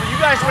running over. You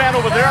guys ran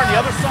over there on the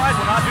other side.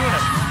 We're not doing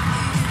it.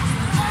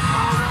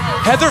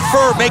 Heather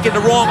Furr making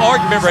the wrong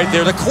argument right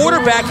there. The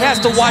quarterback has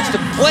to watch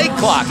the play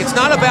clock. It's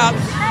not about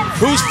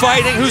who's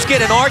fighting, who's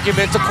getting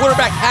arguments. The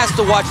quarterback has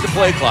to watch the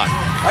play clock.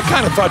 I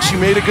kind of thought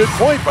she made a good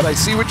point, but I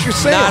see what you're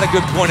saying. Not a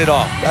good point at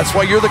all. That's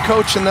why you're the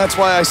coach, and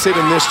that's why I sit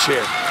in this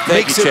chair.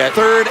 Makes it Chet.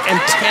 3rd and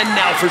 10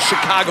 now for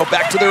Chicago,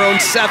 back to their own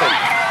 7.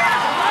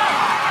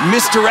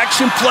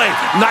 Misdirection play.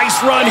 Nice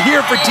run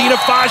here for Dina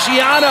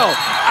Fagiano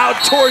out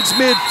towards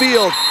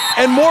midfield.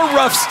 And more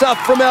rough stuff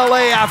from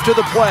LA after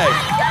the play.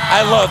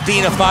 I love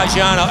Dina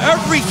Fagiano.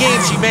 Every game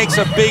she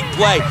makes a big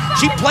play.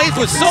 She plays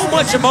with so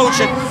much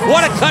emotion.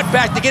 What a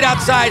cutback to get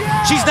outside.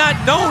 She's not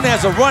known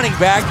as a running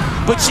back,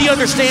 but she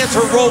understands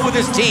her role with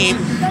this team,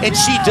 and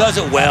she does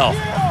it well.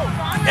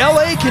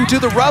 LA can do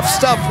the rough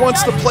stuff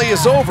once the play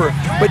is over,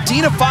 but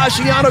Dina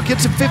Fagiano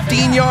gets a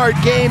 15-yard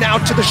gain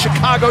out to the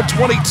Chicago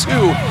 22.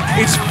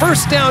 It's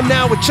first down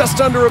now with just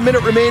under a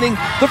minute remaining,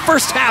 the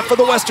first half of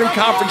the Western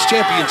Conference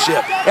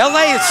Championship.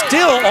 LA is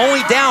still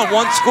only down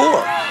 1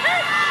 score.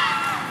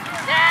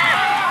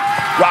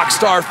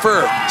 Rockstar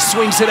Furr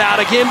swings it out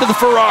again to the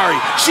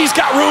Ferrari. She's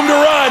got room to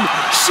run.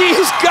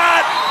 She's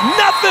got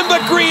nothing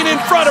but green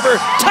in front of her.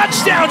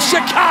 Touchdown,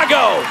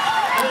 Chicago!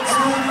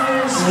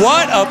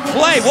 What a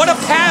play, what a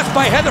pass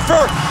by Heather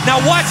Furr. Now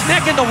watch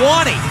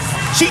Nekinawani.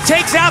 She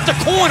takes out the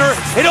corner.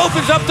 It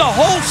opens up the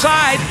whole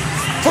side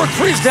for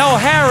Crisdell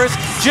Harris.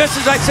 Just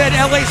as I said,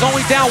 LA's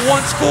only down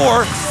 1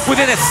 score.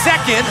 Within a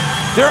second,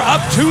 they're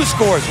up 2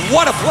 scores.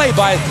 What a play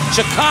by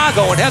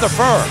Chicago and Heather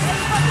Furr.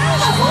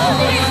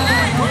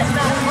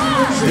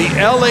 The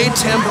LA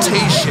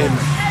Temptation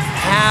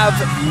have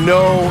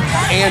no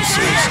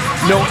answers.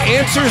 No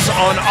answers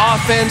on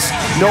offense,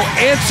 no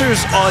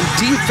answers on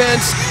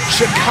defense.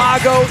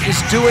 Chicago is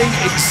doing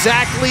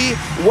exactly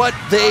what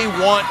they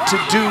want to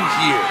do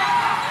here.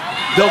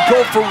 They'll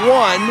go for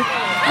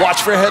 1.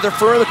 Watch for Heather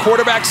Furr, the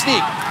quarterback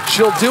sneak.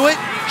 She'll do it.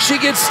 She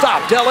gets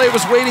stopped. LA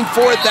was waiting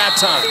for it that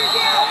time.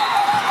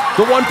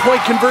 The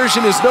 1-point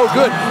conversion is no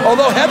good.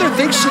 Although Heather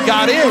thinks she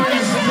got in.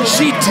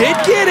 She did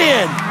get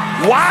in.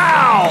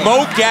 Wow!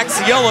 Mo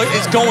Gaxioli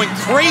is going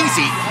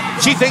crazy.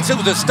 She thinks it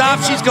was a stop.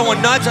 She's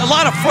going nuts. A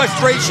lot of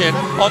frustration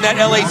on that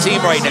LA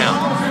team right now.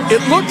 It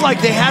looked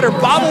like they had her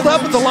bobbled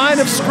up at the line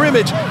of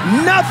scrimmage.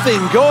 Nothing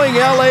going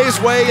LA's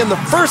way in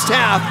the first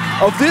half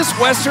of this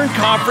Western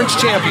Conference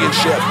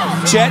Championship.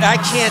 Chet,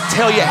 I can't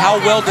tell you how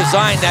well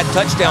designed that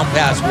touchdown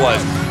pass was.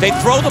 They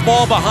throw the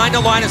ball behind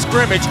the line of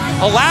scrimmage,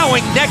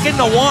 allowing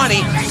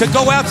Nekinawani to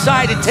go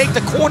outside and take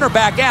the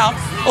cornerback out,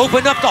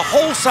 open up the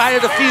whole side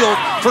of the field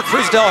for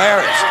Crisdell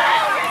Harris.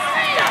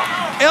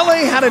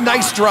 LA had a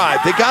nice drive.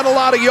 They got a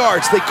lot of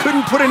yards. They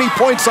couldn't put any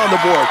points on the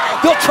board.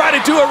 They'll try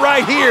to do it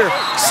right here.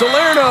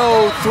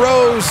 Salerno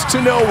throws to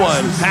no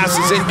one. Pass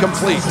is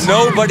incomplete.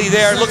 Nobody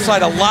there. Looks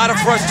like a lot of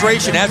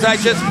frustration, as I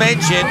just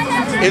mentioned,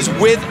 is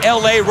with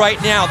LA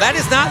right now. That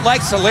is not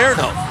like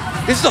Salerno.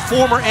 This is the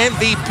former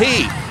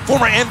MVP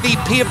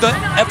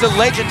of the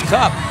Legends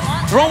Cup.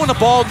 Throwing the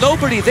ball,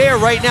 nobody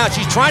there right now.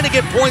 She's trying to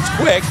get points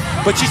quick,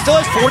 but she still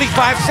has 45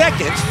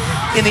 seconds.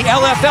 In the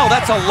LFL,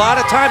 that's a lot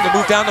of time to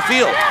move down the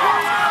field.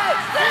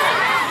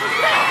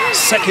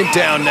 Second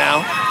down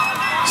now.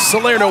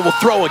 Salerno will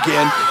throw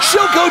again.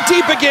 She'll go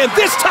deep again,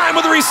 this time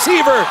with a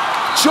receiver.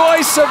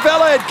 Joy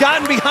Savella had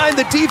gotten behind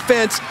the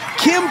defense.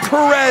 Kim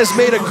Perez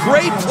made a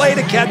great play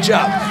to catch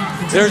up.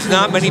 There's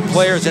not many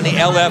players in the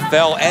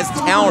LFL as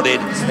talented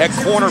at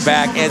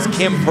cornerback as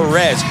Kim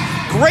Perez.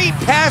 Great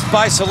pass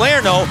by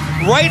Salerno,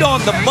 right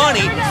on the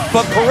money,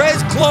 but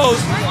Perez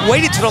closed,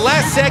 waited to the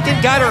last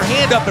second, got her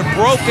hand up and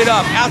broke it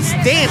up.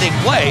 Outstanding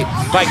play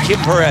by Kim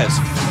Perez.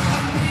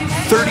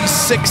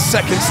 36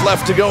 seconds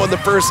left to go in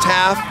the first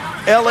half.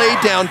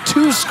 LA down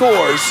 2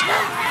 scores,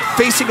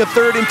 facing a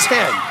 3rd and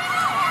 10.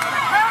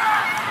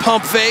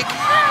 Pump fake,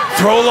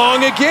 throw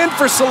long again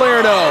for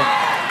Salerno.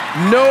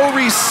 No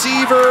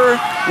receiver,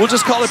 we'll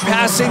just call it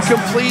pass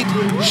incomplete.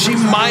 She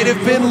might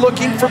have been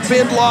looking for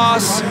bin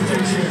loss.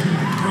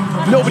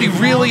 Nobody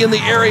really in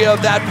the area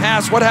of that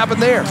pass. What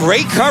happened there?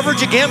 Great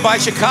coverage again by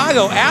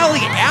Chicago.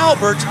 Allie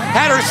Albert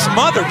had her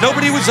smothered.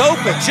 Nobody was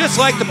open.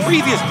 Just like the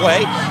previous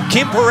play,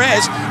 Kim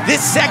Perez, this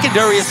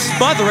secondary is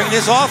smothering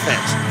this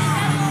offense.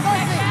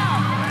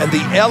 And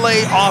the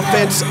LA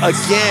offense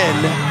again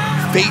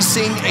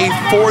facing a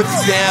 4th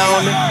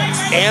down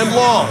and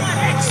long.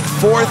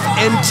 4th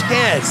and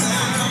 10.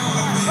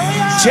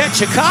 Chet,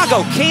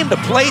 Chicago came to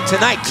play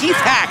tonight. Keith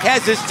Hack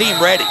has his team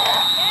ready.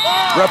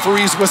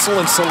 Referee's whistle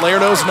and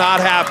Salerno's not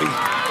happy.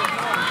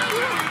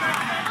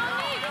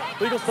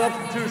 Legal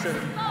substitution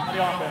on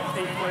the offense.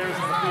 8 players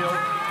in the field.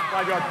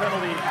 5-yard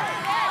penalty.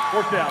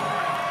 4th down.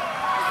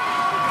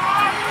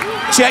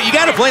 Chet, you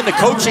got to blame the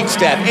coaching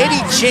staff.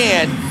 Eddie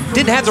Chan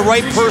didn't have the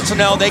right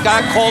personnel. They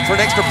got called for an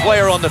extra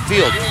player on the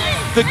field.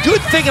 The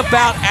good thing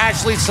about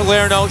Ashley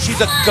Salerno,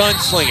 she's a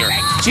gunslinger.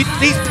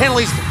 These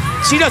penalties,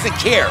 she doesn't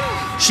care.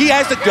 She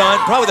has the gun,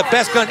 probably the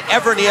best gun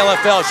ever in the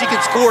LFL. She can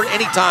score at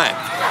any time.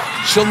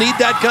 She'll need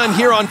that gun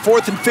here on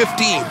 4th and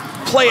 15.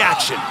 Play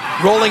action.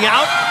 Rolling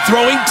out,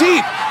 throwing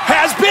deep.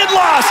 Has been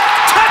lost.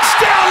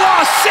 Touchdown,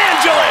 Los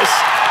Angeles!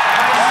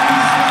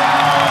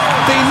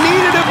 They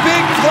needed a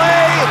big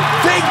play.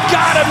 They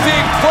got a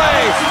big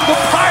play. The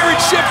pirate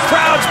ship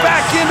crowd's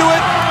back into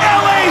it.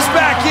 LA's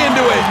back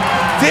into it.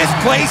 This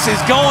place is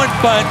going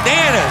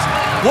bananas.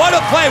 What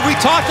a play. We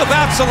talked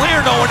about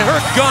Salerno and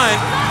her gun.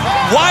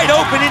 Wide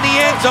open in the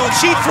end zone.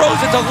 She throws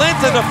it the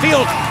length of the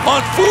field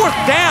on 4th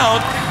down.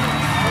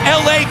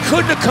 LA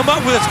couldn't have come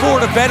up with a score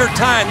at a better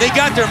time. They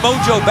got their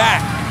mojo back.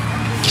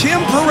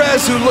 Kim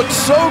Perez, who looked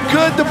so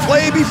good to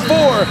play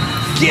before,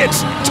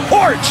 gets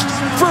torched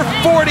for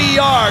 40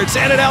 yards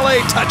and an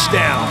LA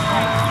touchdown.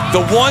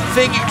 The one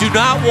thing you do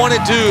not want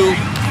to do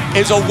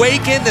is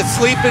awaken the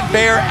sleeping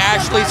bear,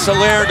 Ashley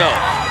Salerno.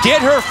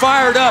 Get her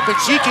fired up and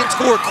she can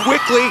score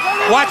quickly.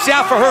 Watch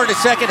out for her in the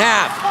second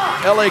half.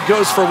 LA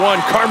goes for 1.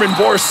 Carmen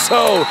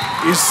Borso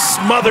is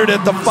smothered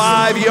at the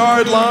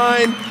 5-yard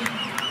line.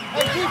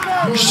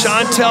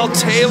 Chantel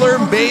Taylor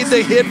made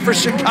the hit for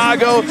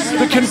Chicago.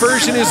 The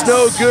conversion is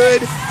no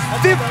good.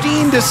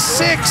 15-6.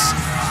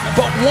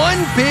 But one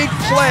big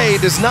play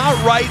does not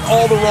right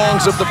all the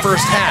wrongs of the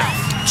first half.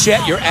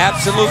 Chet, you're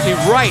absolutely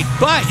right,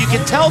 but you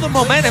can tell the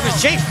momentum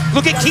has changed.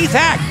 Look at Keith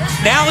Hack.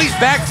 Now he's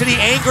back to the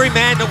angry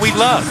man that we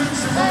love.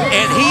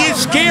 And he is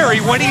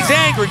scary when he's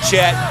angry,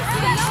 Chet.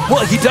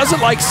 Well, he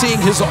doesn't like seeing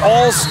his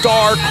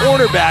all-star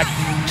cornerback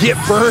get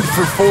burned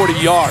for 40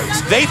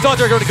 yards. They thought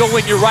they were going to go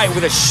in, you're right,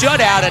 with a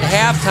shutout at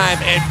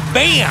halftime, and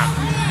bam!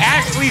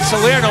 Ashley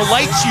Salerno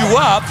lights you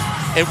up.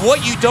 And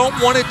what you don't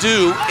want to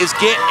do is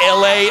get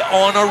LA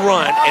on a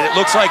run, and it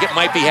looks like it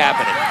might be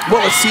happening.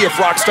 Well, let's see if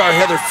rock star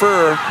Heather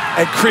Furr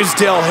and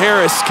Crisdale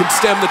Harris can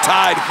stem the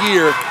tide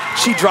here.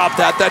 She dropped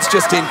that. That's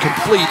just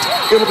incomplete.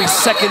 It'll be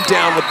 2nd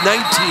down with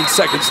 19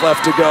 seconds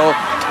left to go.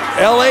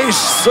 LA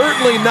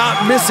certainly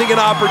not missing an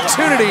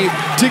opportunity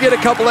to get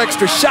a couple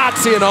extra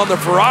shots in on the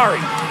Ferrari.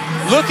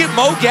 Look at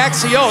Mo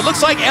Gaxio. It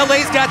looks like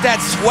LA's got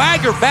that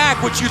swagger back,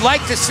 which you'd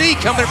like to see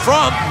coming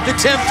from the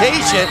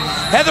Temptation.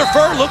 Heather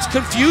Furr looks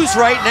confused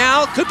right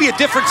now. Could be a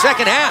different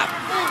second half.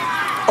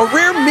 A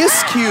rare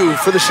miscue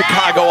for the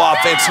Chicago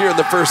offense here in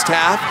the first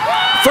half.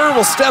 Furr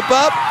will step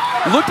up.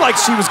 Looked like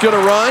she was going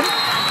to run.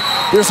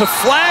 There's a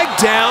flag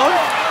down.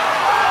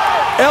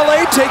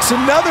 LA takes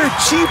another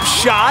cheap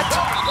shot.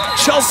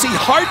 Chelsea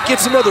Hart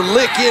gets another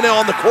lick in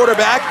on the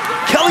quarterback.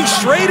 Kelly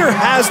Schrader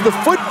has the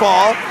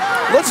football.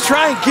 Let's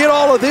try and get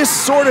all of this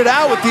sorted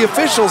out with the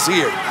officials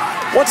here.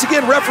 Once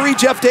again, referee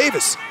Jeff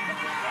Davis.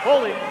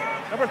 Holding,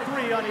 number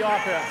 3 on the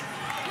offense.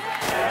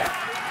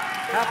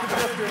 Half the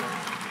distance.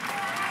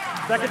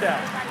 2nd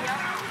down.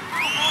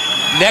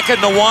 Neka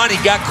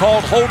Nawani got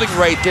called holding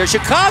right there.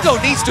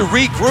 Chicago needs to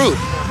regroup.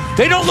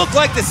 They don't look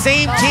like the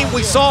same team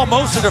we saw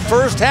most of the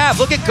first half.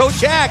 Look at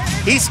Coach Hack.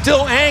 He's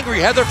still angry.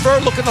 Heather Furr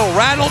looking a little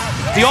rattled.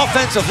 The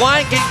offensive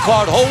line getting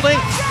caught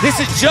holding. This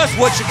is just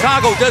what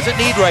Chicago doesn't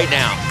need right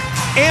now.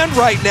 And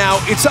right now,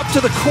 it's up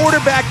to the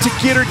quarterback to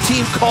get her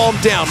team calmed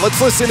down.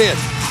 Let's listen in.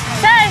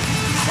 Okay,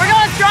 we're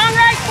going strong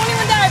right,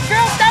 21 dive.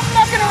 Girls, stop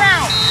fucking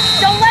around.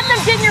 Don't let them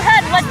get in your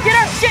head. Let's get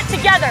our shit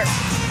together.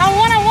 On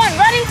one-on-one,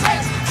 ready?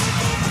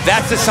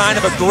 That's the sign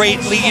of a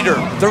great leader.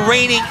 The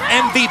reigning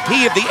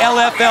MVP of the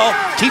LFL,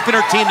 keeping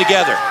her team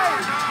together.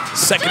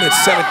 2nd and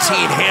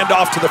 17,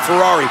 handoff to the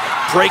Ferrari.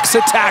 Breaks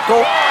a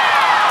tackle.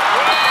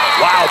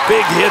 Wow,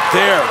 big hit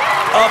there.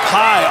 Up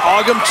high,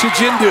 Agam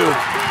Chijindu.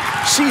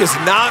 She is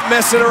not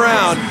messing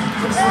around.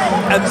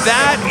 And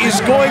that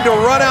is going to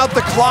run out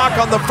the clock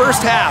on the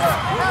first half.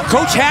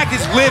 Coach Hack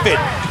is livid.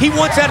 He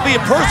wants that to be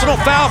a personal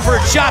foul for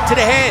a shot to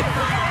the head.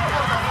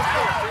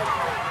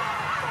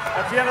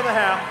 That's the end of the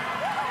half.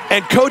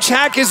 And Coach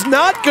Hack is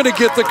not going to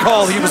get the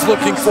call he was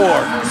looking for.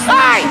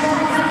 Hey!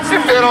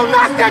 If you don't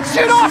knock that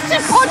shit off, she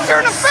punched her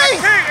in the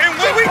face! Hey, and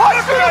when we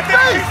talked about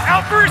that, she's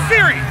out for a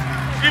series.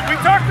 We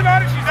talked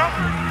about it, she's out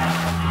for a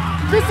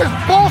series. This is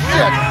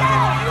bullshit!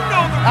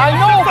 I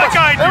know, like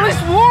I did. At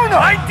least warn her!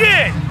 I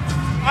did!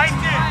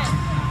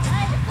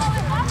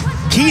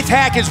 Keith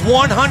Hack is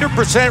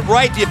 100%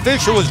 right. The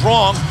official is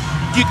wrong.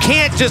 You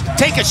can't just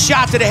take a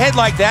shot to the head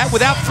like that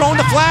without throwing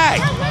the flag.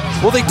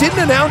 Well, they didn't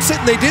announce it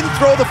and they didn't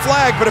throw the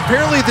flag, but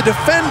apparently the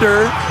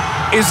defender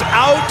is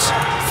out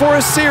for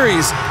a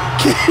series.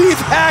 Keith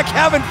Hack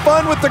having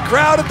fun with the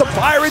crowd at the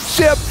pirate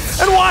ship,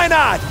 and why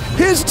not?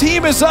 His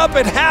team is up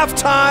at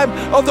halftime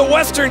of the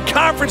Western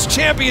Conference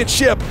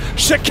Championship.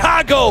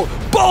 Chicago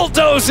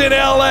bulldozing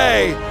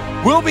LA.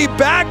 We'll be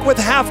back with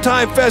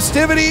halftime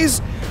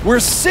festivities. We're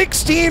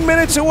 16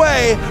 minutes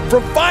away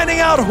from finding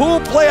out who'll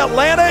play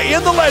Atlanta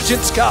in the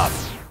Legends Cup.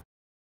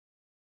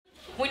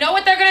 We know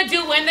what they're gonna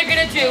do, when they're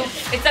gonna do.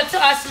 It's up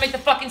to us to make the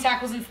fucking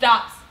tackles and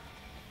stops.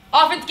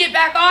 Offense get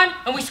back on,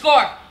 and we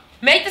score.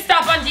 Make the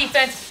stop on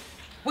defense,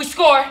 we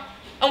score,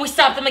 and we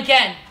stop them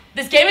again.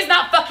 This game is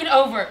not fucking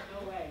over.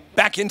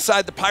 Back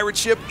inside the pirate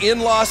ship in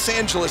Los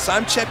Angeles,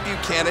 I'm Chet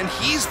Buchanan.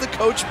 He's the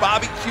coach,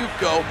 Bobby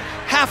Cuco.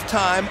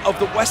 Halftime of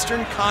the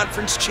Western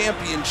Conference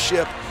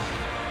Championship.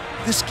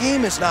 This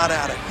game is not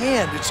out of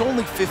hand. It's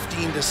only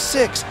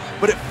 15-6,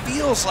 but it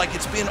feels like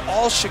it's been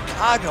all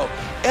Chicago.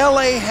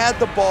 LA had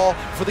the ball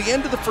for the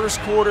end of the first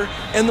quarter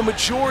and the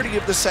majority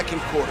of the second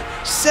quarter.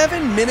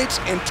 7 minutes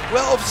and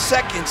 12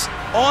 seconds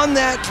on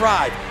that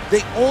drive.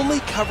 They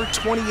only covered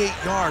 28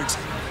 yards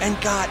and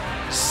got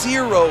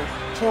 0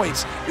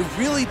 points. It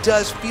really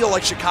does feel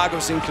like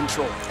Chicago's in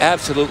control.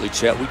 Absolutely,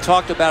 Chet. We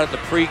talked about it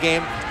in the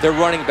pregame. Their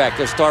running back,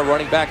 their star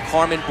running back,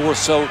 Carmen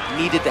Bourseau,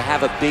 needed to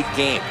have a big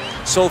game.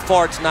 So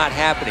far, it's not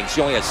happening.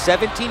 She only has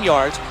 17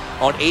 yards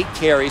on 8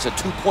 carries, a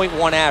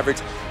 2.1 average.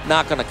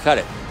 Not going to cut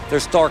it. Their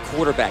star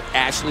quarterback,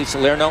 Ashley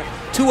Salerno,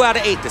 2 out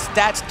of 8. The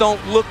stats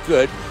don't look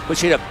good, but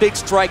she had a big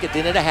strike at the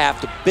end of the half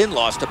to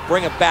Binloss to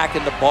bring it back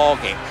in the ball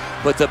game.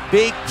 But the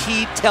big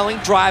key telling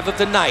drive of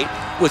the night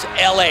was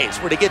LA's,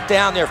 where they get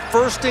down there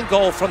 1st and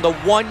goal from the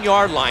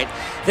 1-yard line.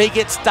 They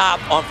get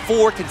stopped on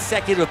 4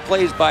 consecutive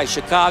plays by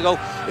Chicago.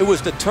 It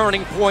was the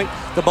turning point.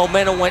 The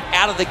momentum went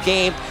out of the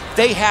game.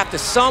 They have to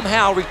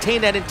somehow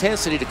retain that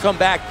intensity to come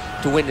back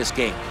to win this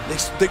game.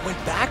 They went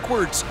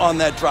backwards on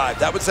that drive.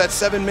 That was that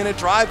 7-minute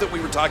drive that we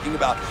were talking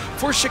about.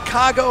 For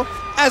Chicago,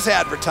 as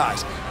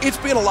advertised, it's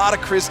been a lot of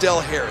Crisdell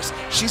Harris.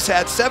 She's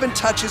had 7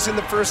 touches in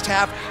the first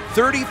half,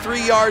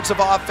 33 yards of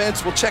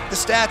offense. We'll check the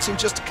stats in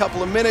just a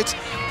couple of minutes,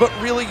 but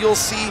really you'll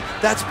see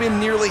that's been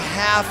nearly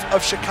half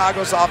of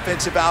Chicago's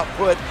offensive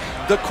output.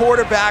 The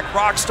quarterback,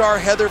 rock star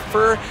Heather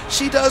Furr,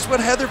 she does what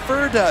Heather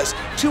Furr does.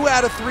 2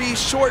 out of 3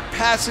 short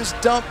passes,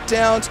 dump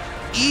downs,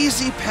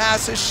 easy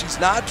passes. She's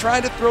not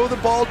trying to throw the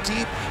ball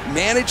deep,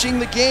 managing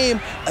the game,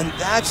 and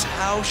that's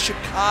how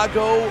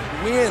Chicago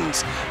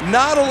wins.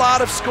 Not a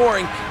lot of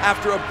scoring.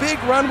 After a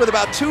big run with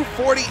about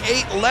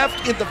 2:48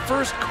 left in the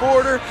first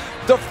quarter,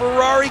 the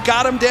Ferrari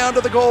got him down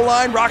to the goal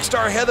line.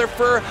 Rockstar Heather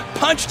Furr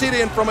punched it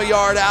in from a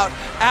yard out.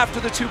 After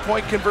the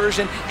 2-point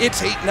conversion,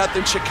 it's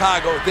 8-0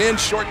 Chicago. Then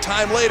short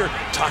time later,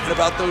 talking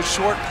about those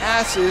short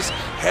passes,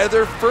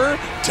 Heather Furr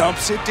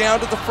dumps it down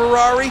to the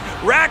Ferrari,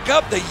 rack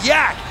up the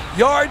yak.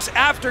 Yards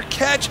after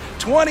catch,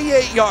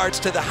 28 yards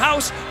to the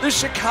house. The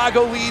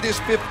Chicago lead is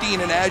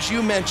 15, and as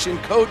you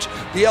mentioned, Coach,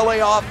 the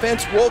LA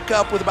offense woke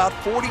up with about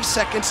 40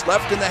 seconds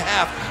left in the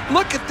half.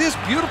 Look at this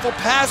beautiful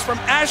pass from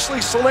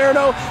Ashley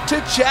Salerno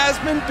to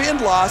Jasmine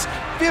Binloss,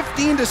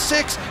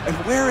 15-6. And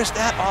where has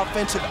that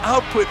offensive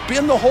output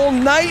been the whole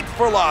night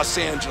for Los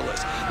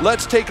Angeles?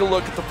 Let's take a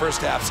look at the first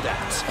half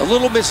stats. A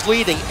little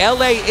misleading.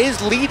 LA is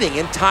leading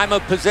in time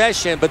of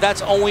possession, but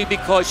that's only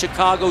because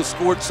Chicago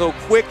scored so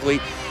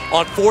quickly.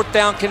 On 4th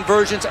down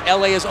conversions,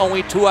 LA is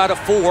only 2 out of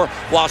 4,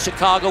 while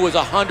Chicago is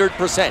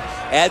 100%.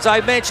 As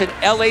I mentioned,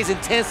 LA's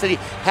intensity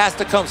has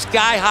to come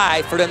sky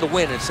high for them to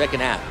win in the second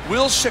half.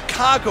 Will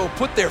Chicago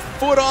put their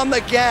foot on the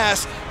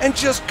gas and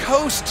just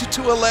coast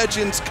to a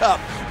Legends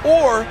Cup?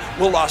 Or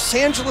will Los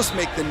Angeles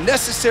make the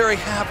necessary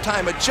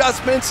halftime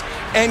adjustments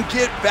and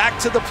get back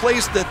to the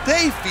place that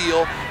they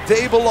feel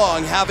they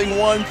belong, having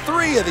won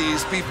 3 of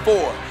these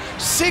before?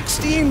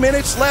 16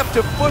 minutes left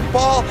of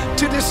football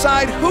to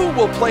decide who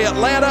will play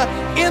Atlanta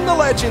in the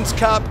Legends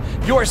Cup.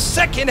 Your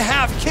second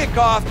half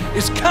kickoff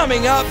is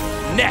coming up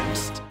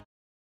next.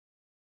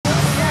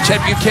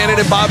 Chet Buchanan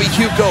and Bobby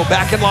Hugo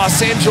back in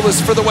Los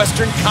Angeles for the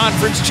Western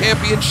Conference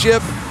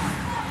Championship.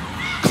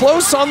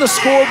 Close on the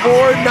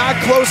scoreboard, not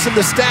close in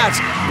the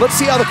stats. Let's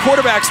see how the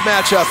quarterbacks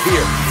match up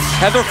here.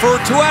 Heather Furr,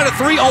 2 out of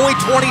 3, only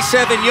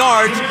 27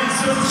 yards.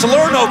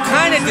 Salerno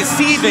kind of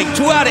deceiving,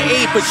 2 out of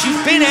 8, but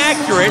she's been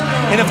accurate.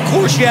 And of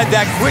course, she had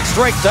that quick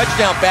strike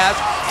touchdown pass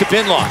to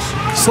Pinloss.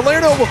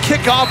 Salerno will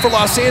kick off for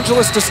Los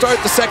Angeles to start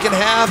the second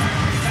half.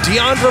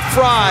 Deandra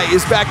Fry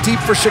is back deep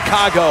for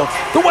Chicago.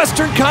 The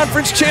Western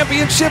Conference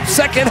Championship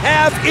second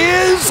half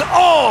is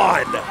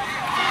on.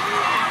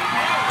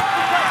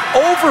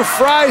 Over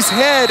Fry's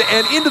head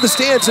and into the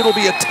stands, it'll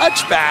be a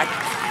touchback.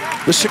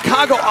 The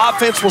Chicago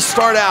offense will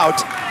start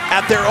out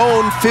at their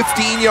own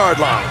 15-yard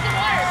line.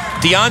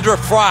 Deandra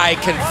Fry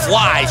can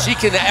fly.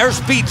 Her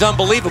speed's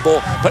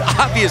unbelievable, but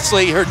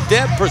obviously her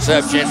depth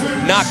perception,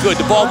 not good.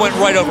 The ball went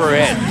right over her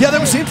head. Yeah,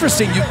 that was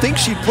interesting. You'd think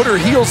she'd put her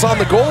heels on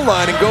the goal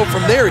line and go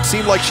from there. It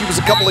seemed like she was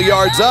a couple of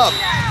yards up.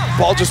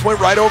 Ball just went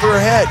right over her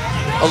head.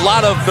 A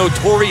lot of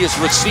notorious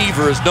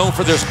receivers known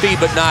for their speed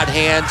but not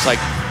hands, like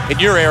in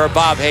your era,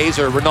 Bob Hayes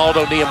or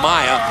Ronaldo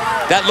Nehemiah.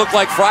 That looked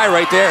like Fry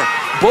right there.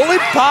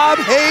 Bullet Bob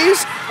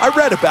Hayes? I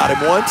read about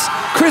him once.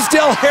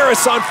 Crisdell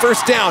Harris on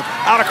first down,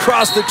 out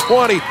across the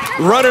 20,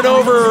 running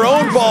over her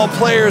own ball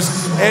players,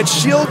 and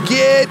she'll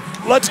get,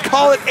 let's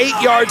call it 8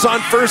 yards on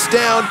first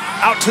down,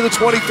 out to the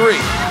 23.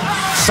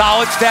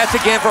 Solid stats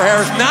again for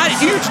Harris. Not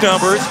huge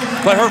numbers,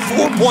 but her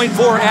 4.4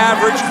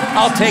 average,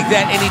 I'll take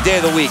that any day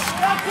of the week.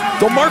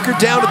 They'll mark her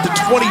down at the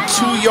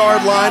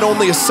 22-yard line,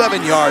 only a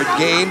 7-yard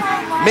gain.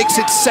 Makes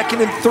it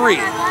 2nd and 3.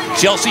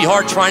 Chelsea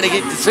Hart trying to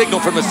get the signal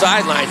from the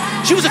sideline.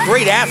 She was a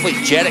great athlete,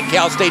 Jet, at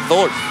Cal State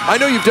Fullerton.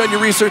 I know you've done your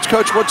research,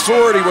 Coach. What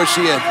sorority was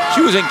she in? She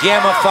was in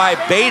Gamma Phi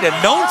Beta,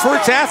 known for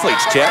its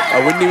athletes, Jet.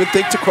 I wouldn't even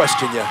think to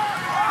question you.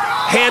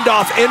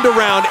 Handoff, end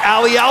around,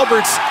 Allie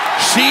Alberts.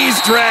 She's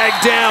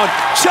dragged down.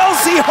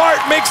 Chelsea Hart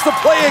makes the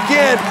play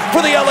again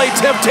for the LA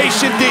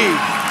Temptation D.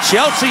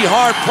 Chelsea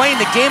Hart playing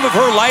the game of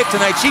her life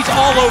tonight. She's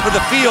all over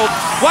the field.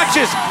 Watch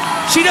this.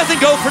 She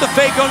doesn't go for the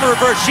fake on the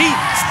reverse. She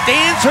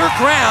stands her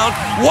ground.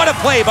 What a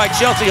play by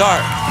Chelsea Hart.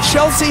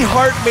 Chelsea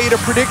Hart made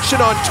a prediction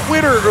on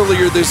Twitter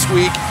earlier this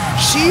week.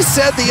 She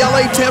said the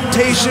LA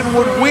Temptation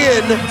would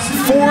win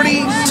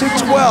 40-12.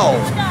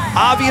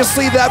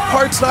 Obviously, that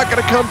part's not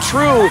going to come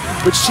true,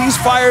 but she's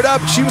fired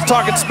up. She was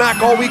talking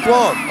smack all week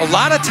long. A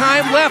lot of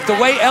time left. The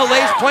way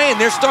LA's playing,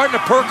 they're starting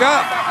to perk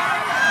up.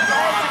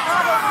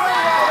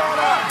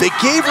 They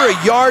gave her a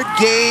yard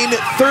gain,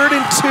 3rd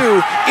and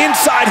 2,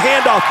 inside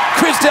handoff.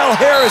 Crisdell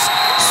Harris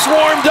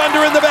swarmed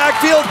under in the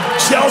backfield.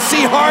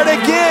 Chelsea Hart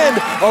again,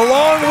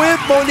 along with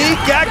Monique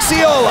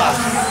Gaxiola.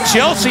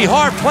 Chelsea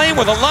Hart playing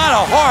with a lot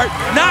of heart,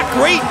 not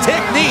great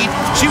technique.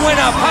 She went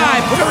up high,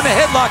 put her in a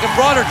headlock and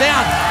brought her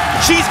down.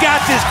 She's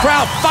got this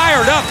crowd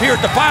fired up here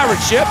at the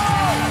Pirate Ship.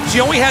 She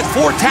only has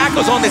 4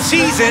 tackles on the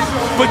season,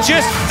 but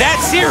just that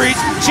series,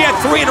 she had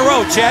 3 in a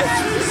row, Chet.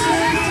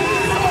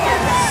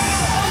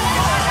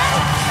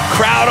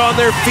 Crowd on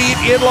their feet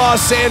in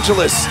Los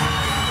Angeles.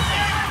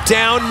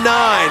 Down 9,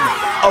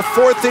 a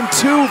 4th and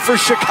 2 for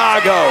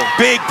Chicago.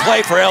 Big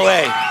play for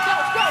LA.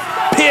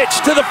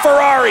 Pitch to the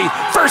Ferrari,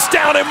 first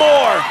down and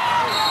more.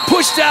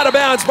 Pushed out of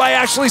bounds by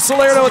Ashley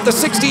Salerno at the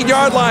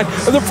 16-yard line.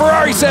 And the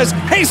Ferrari says,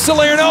 hey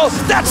Salerno,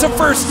 that's a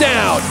first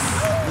down.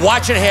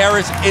 Watching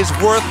Harris is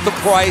worth the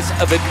price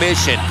of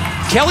admission.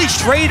 Kelly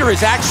Schrader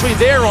is actually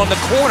there on the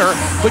corner,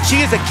 but she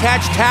is a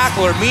catch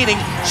tackler, meaning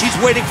she's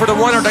waiting for the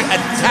runner to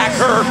attack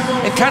her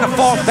and kind of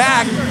fall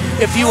back.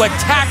 If you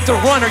attack the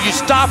runner, you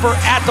stop her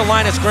at the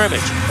line of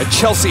scrimmage. And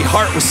Chelsea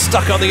Hart was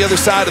stuck on the other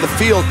side of the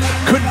field,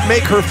 couldn't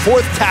make her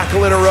 4th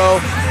tackle in a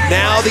row.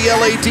 Now the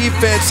LA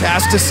defense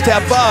has to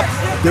step up.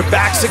 Their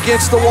backs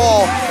against the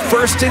wall.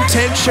 1st and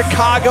 10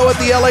 Chicago at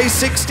the LA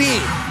 16.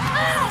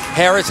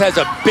 Harris has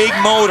a big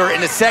motor.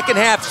 In the second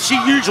half, she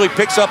usually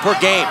picks up her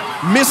game.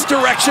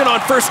 Misdirection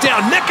on first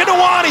down. Nneka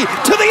Nwani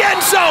to the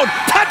end zone.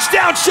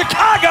 Touchdown,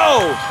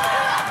 Chicago!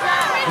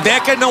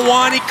 Nneka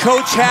Nwani,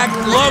 Coach Hack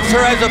loves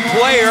her as a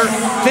player,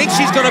 thinks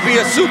she's going to be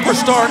a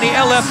superstar in the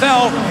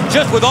LFL.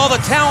 Just with all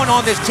the talent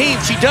on this team,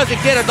 she doesn't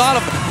get a lot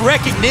of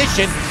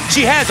recognition.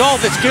 She has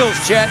all the skills,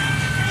 Chet.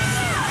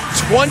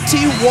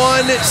 21-6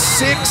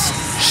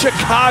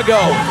 Chicago.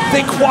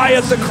 They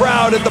quiet the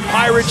crowd at the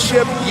Pirate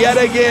Ship yet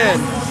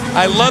again.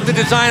 I love the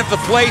design of the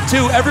play,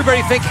 too.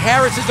 Everybody thinks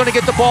Harris is going to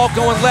get the ball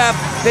going left.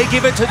 They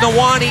give it to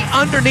Nwani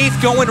underneath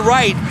going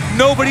right.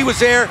 Nobody was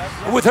there.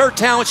 With her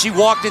talent, she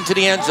walked into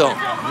the end zone.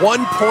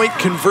 1-point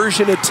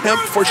conversion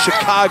attempt for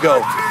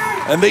Chicago.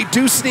 And they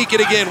do sneak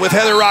it again with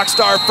Heather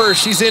Rockstar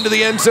first. She's into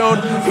the end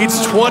zone.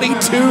 It's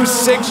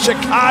 22-6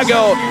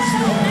 Chicago.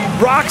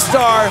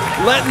 Rockstar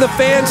letting the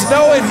fans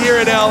know it here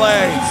in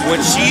LA. When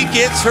she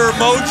gets her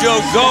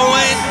mojo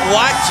going,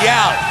 watch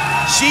out.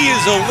 She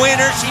is a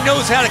winner. She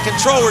knows how to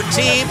control her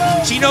team.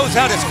 She knows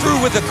how to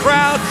screw with the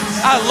crowd.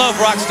 I love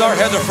Rockstar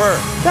Heather Furr.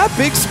 That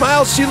big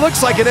smile, she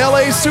looks like an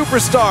LA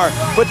superstar.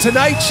 But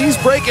tonight, she's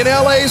breaking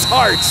LA's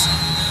hearts.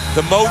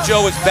 The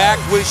mojo is back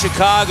with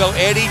Chicago.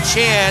 Eddie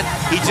Chan,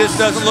 he just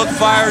doesn't look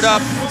fired up.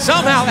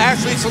 Somehow,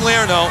 Ashley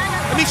Salerno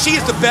I mean, she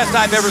is the best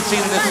I've ever seen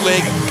in this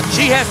league.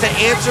 She has to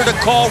answer the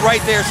call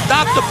right there,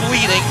 stop the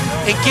bleeding,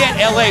 and get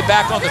LA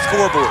back on the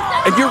scoreboard.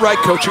 And you're right,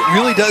 Coach. It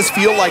really does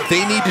feel like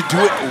they need to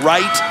do it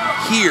right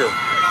here.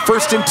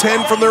 1st and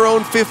 10 from their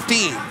own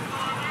 15.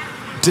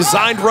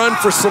 Designed run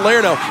for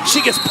Salerno.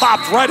 She gets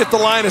popped right at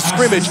the line of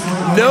scrimmage.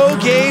 No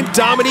gain.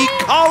 Dominique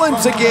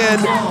Collins again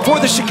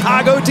for the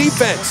Chicago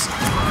defense.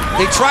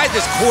 They tried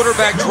this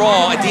quarterback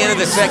draw at the end of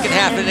the second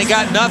half, and they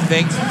got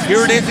nothing.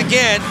 Here it is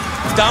again.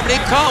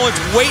 Dominique Collins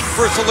waiting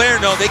for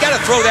Salerno. They got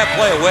to throw that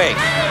play away.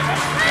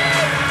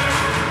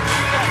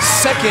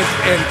 2nd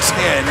and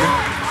 10.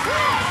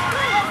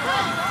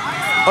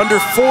 Under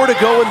 4 to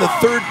go in the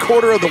 3rd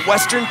quarter of the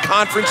Western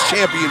Conference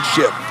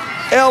Championship.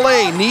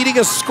 LA needing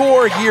a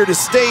score here to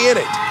stay in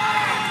it.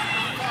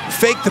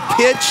 Fake the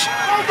pitch,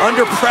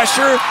 under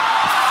pressure,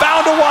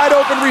 found a wide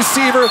open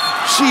receiver.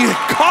 She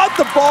caught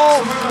the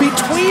ball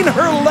between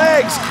her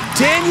legs.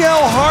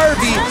 Danielle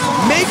Harvey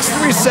makes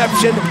the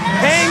reception,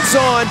 hangs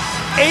on,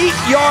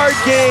 8-yard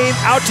gain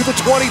out to the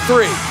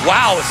 23.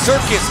 Wow, a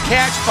circus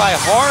catch by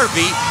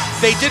Harvey.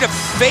 They did a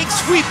fake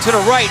sweep to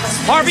the right.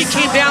 Harvey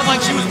came down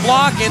like she was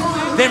blocking,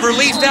 then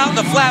released out in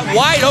the flat,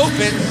 wide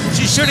open.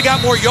 She should have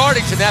got more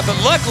yardage than that, but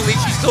luckily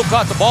she still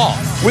caught the ball.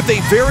 With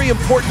a very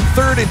important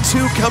 3rd and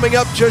 2 coming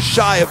up just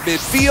shy of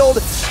midfield,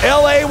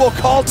 LA will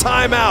call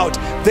timeout.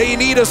 They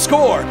need a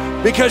score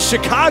because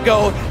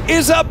Chicago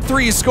is up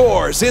 3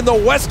 scores in the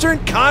Western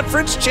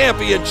Conference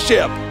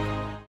Championship.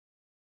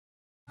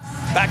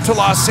 Back to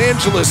Los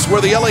Angeles,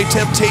 where the LA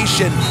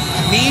Temptation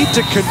need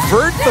to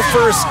convert the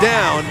 1st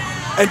down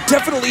and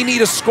definitely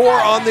need a score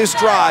on this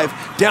drive.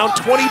 Down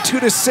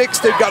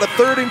 22-6, they've got a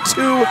 3rd and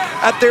 2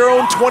 at their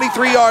own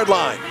 23-yard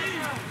line.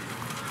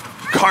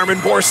 Carmen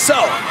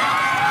Bourseau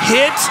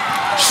hit,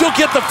 she'll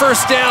get the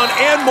 1st down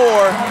and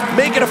more,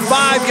 make it a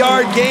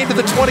 5-yard gain to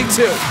the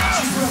 22.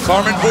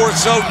 Carmen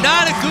Bourseau,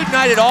 not a good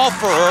night at all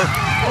for her.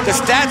 The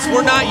stats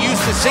we're not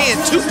used to seeing,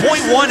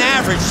 2.1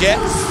 average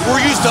yet. We're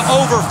used to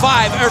over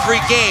 5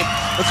 every game.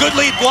 A good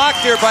lead block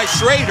there by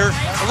Schrader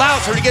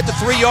allows her to get the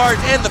 3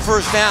 yards and the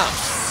 1st down.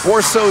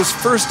 Bourseau's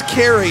 1st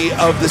carry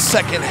of the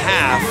 2nd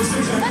half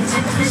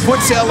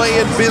puts LA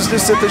in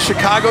business at the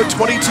Chicago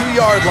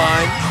 22-yard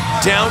line,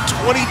 down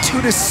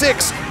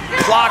 22-6,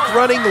 clock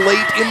running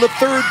late in the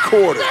 3rd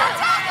quarter.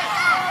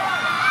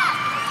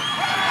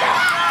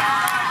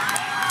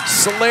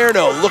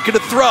 Salerno looking to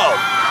throw.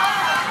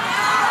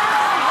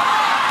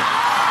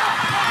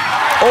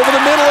 Over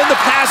the middle, and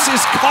the pass is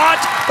caught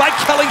by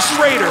Kelly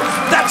Schrader.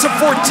 That's a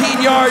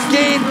 14-yard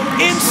gain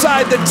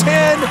inside the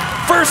 10.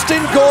 1st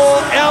and goal,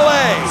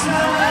 LA.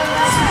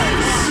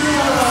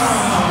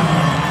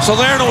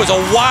 Salerno is a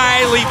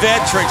wily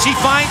veteran. She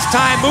finds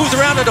time, moves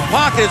around in the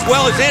pocket as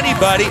well as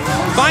anybody.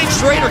 Finds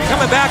Schrader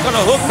coming back on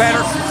a hook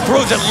pattern,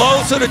 throws it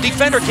low so the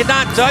defender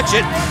cannot touch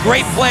it.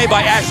 Great play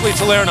by Ashley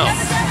Salerno.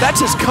 That's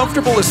as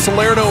comfortable as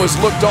Salerno has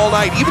looked all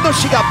night. Even though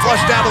she got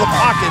flushed out of the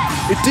pocket,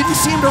 it didn't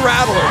seem to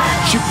rattle her.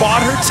 She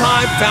bought her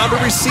time, found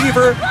a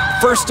receiver,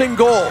 1st and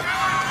goal.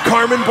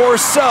 Carmen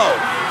Bourseau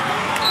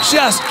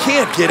just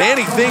can't get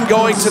anything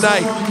going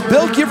tonight.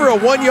 They'll give her a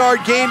 1-yard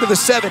gain to the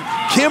 7.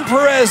 Kim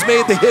Perez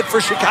made the hit for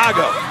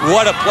Chicago.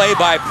 What a play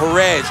by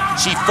Perez.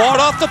 She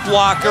fought off the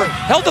blocker,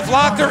 held the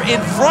blocker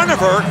in front of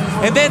her,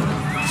 and then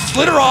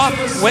slid her off,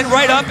 went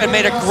right up, and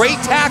made a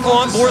great tackle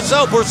on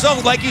Bourseau.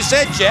 Bourseau, like you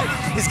said, Jet,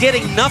 is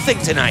getting nothing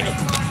tonight.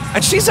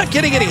 And she's not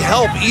getting any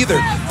help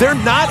either.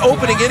 They're not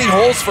opening any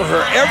holes for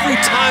her. Every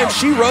time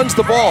she runs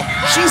the ball,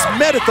 she's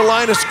met at the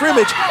line of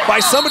scrimmage by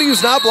somebody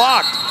who's not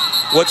blocked.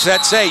 What's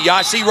that say?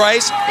 Yashi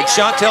Rice and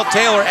Chantel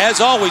Taylor, as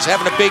always,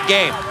 having a big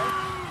game.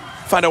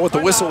 Find out what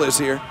the whistle is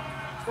here.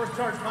 First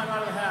charge, time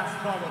out of the half,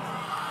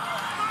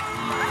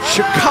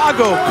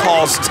 Chicago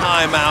calls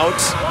timeout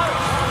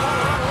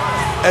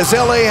as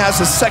LA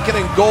has a 2nd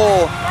and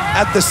goal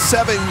at the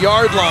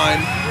 7-yard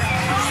line.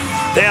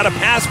 They had a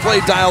pass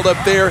play dialed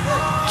up there.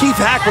 Keith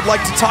Hack would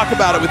like to talk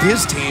about it with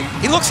his team.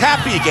 He looks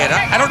happy again.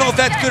 I don't know if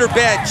that's good or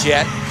bad,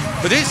 Jet,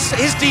 but his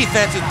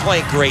defense is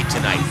playing great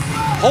tonight.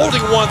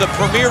 Holding one of the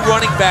premier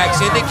running backs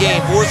in the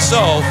game,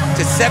 Bourseau,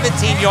 to 17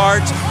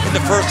 yards in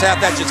the 1st half.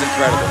 That's just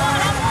incredible.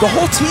 The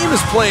whole team is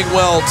playing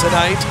well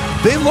tonight.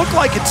 They look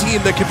like a team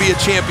that could be a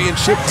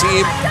championship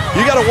team.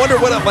 You got to wonder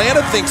what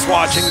Atlanta thinks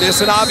watching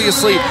this, and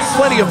obviously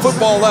plenty of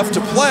football left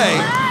to play,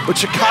 but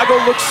Chicago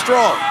looks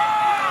strong.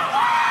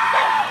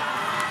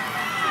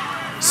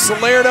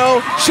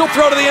 Salerno, she'll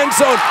throw to the end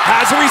zone,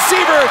 has a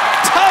receiver,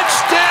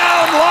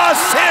 touchdown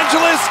Los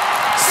Angeles,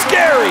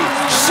 Scary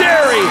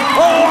Sherry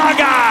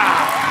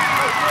Owaga.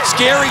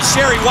 Scary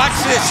Sherry, watch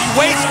this. She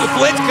waits, the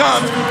blitz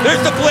comes.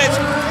 There's the blitz.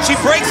 She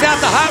breaks out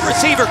the hot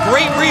receiver.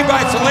 Great read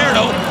by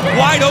Salerno.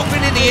 Wide open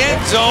in the end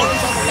zone.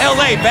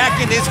 LA back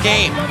in this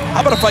game.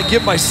 How about if I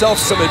give myself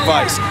some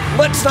advice?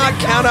 Let's not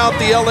count out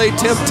the LA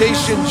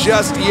Temptation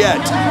just yet.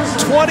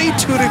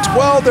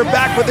 22-12, they're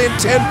back within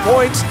 10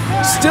 points.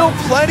 Still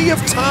plenty of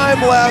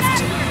time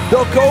left.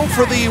 They'll go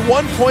for the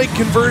 1-point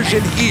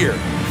conversion here.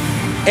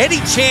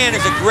 Eddie Chan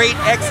is a great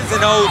X's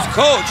and O's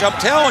coach. I'm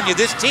telling you,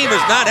 this team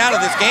is not out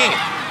of this game.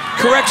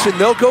 correction,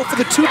 they'll go for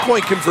the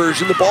 2-point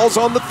conversion. The ball's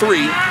on the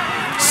 3.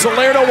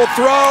 Salerno will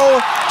throw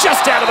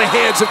just out of the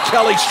hands of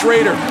Kelly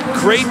Schrader.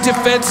 Great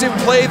defensive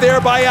play there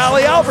by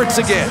Allie Alberts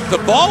again. The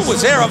ball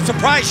was there. I'm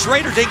surprised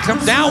Schrader didn't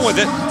come down with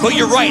it, but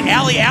you're right.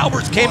 Allie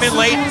Alberts came in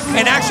late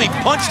and actually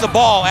punched the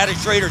ball out of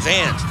Schrader's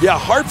hands. Yeah,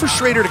 hard for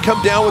Schrader to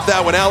come down with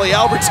that when Allie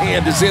Alberts'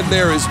 hand is in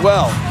there as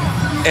well.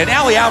 And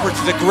Allie Alberts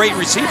is a great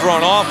receiver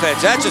on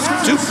offense. That's just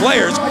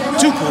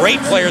two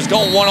great players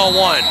going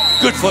one-on-one.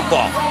 Good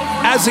football.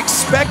 As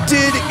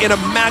expected in a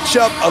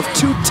matchup of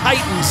two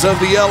titans of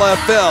the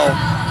LFL,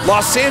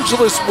 Los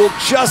Angeles will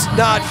just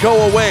not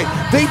go away.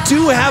 They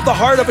do have the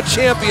heart of a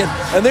champion,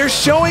 and they're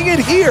showing it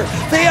here.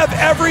 They have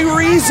every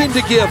reason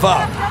to give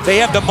up.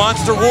 They have the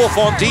monster wolf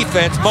on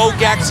defense, Mo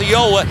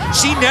Gaxiola.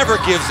 She never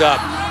gives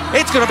up.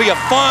 It's going to be a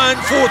fun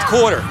fourth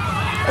quarter.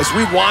 As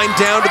we wind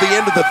down to the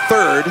end of the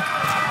third,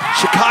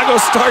 Chicago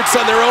starts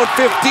on their own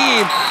 15.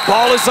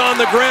 Ball is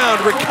on the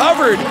ground,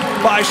 recovered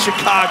by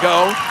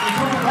Chicago.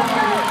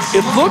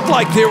 It looked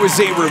like there was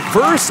a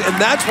reverse, and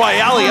that's why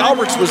Allie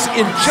Alberts was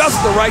in just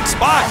the right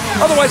spot.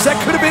 Otherwise,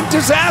 that could have been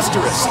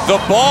disastrous.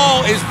 The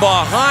ball is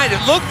behind.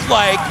 It looked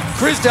like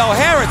Chrisdell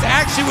Harris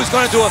actually was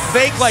going to do a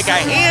fake like a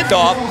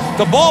handoff.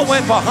 The ball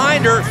went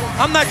behind her.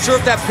 I'm not sure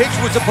if that pitch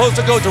was supposed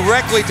to go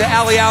directly to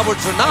Allie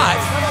Alberts or not,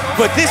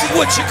 but this is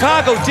what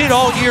Chicago did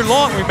all year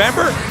long,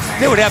 remember?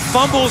 They would have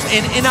fumbles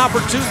in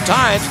inopportune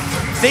times.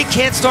 They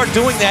can't start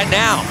doing that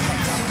now.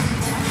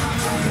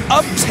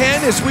 Up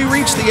 10 as we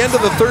reach the end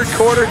of the third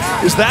quarter.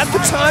 Is that the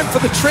time for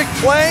the trick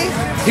play?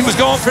 He was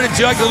going for the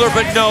jugular,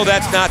 but no,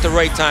 that's not the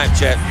right time,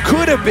 Chet.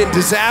 Could have been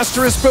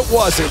disastrous, but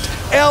wasn't.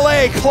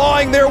 LA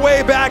clawing their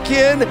way back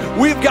in.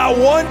 We've got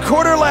 1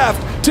 quarter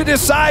left to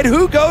decide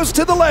who goes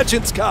to the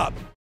Legends Cup.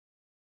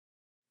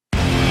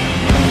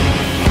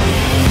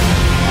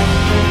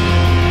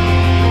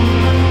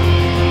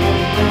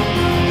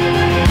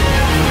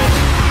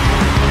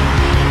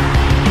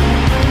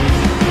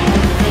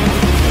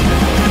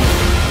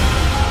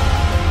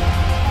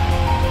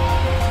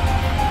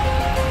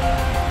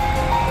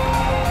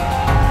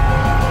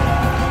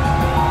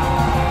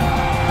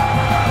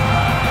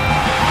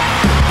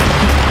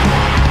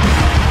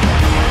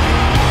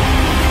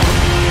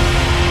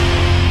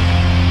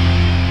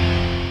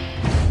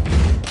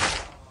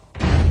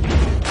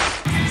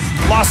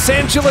 Los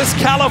Angeles,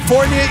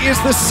 California is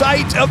the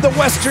site of the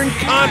Western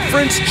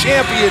Conference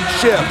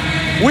Championship.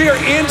 We are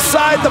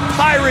inside the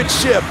pirate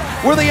ship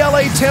where the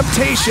LA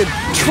Temptation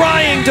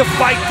trying to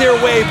fight their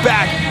way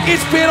back.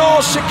 It's been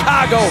all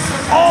Chicago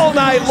all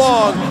night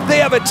long. They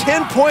have a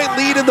 10-point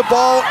lead in the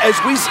ball as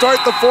we start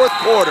the fourth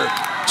quarter.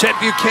 Chet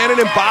Buchanan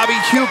and Bobby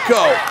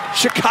Hugo.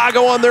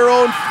 Chicago on their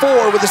own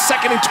 4 with a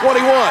 2nd and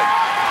 21.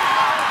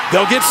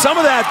 They'll get some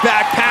of that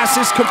back.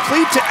 Passes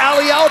complete to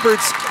Allie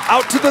Alberts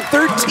out to the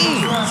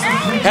 13.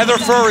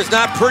 Heather Furr is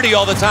not pretty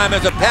all the time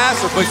as a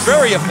passer, but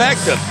very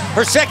effective.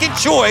 Her second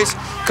choice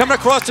coming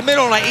across the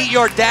middle on an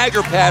 8-yard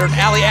dagger pattern.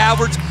 Allie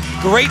Alberts,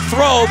 great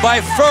throw by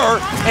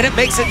Furr, and it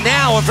makes it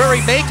now a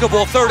very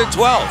makeable 3rd and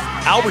 12.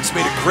 Alberts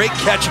made a great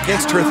catch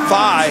against her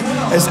thigh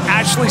as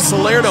Ashley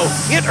Salerno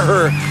hit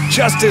her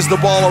just as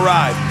the ball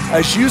arrived.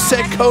 As you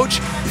said,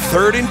 Coach,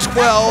 3rd and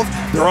 12.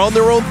 They're on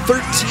their own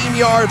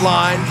 13-yard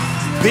line.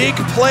 Big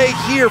play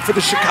here for the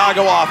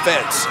Chicago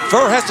offense.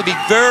 Furr has to be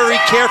very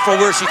careful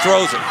where she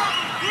throws it.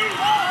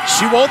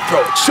 She won't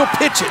throw it. She'll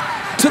pitch it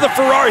to the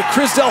Ferrari.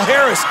 Chrisdell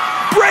Harris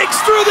breaks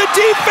through the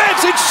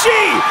defense, and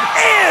she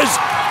is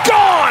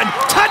gone.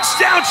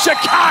 Touchdown,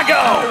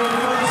 Chicago.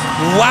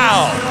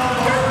 Wow.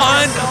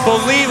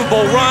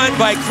 Unbelievable run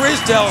by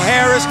Chrisdell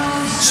Harris.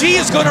 She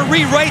is going to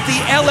rewrite the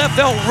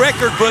LFL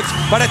record books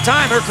by the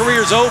time her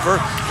career is over.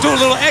 Do a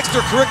little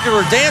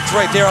extracurricular dance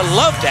right there. I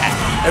love that.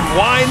 And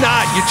why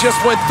not? You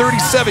just went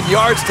 37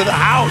 yards to the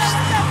house.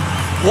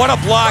 What a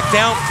block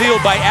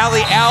downfield by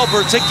Allie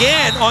Alberts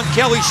again on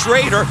Kelly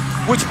Schrader,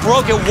 which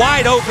broke it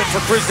wide open for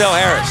Chrisdell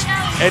Harris.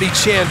 Eddie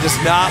Chan does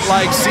not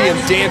like seeing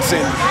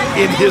dancing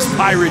in his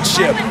pirate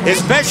ship.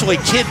 Especially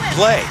kid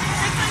play.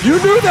 You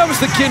knew that was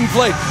the kid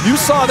play. You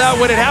saw that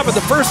when it happened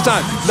the first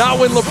time, not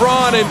when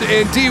LeBron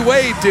and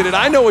D-Wade did it.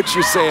 I know what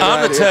you're saying.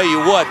 I'm going to tell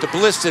you what, the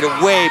Bliss did it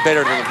way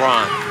better than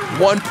LeBron.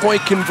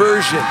 1-point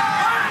conversion.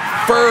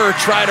 Furr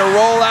trying to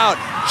roll out.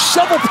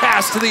 Shovel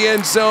pass to the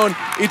end zone.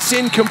 It's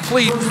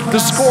incomplete. The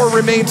score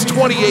remains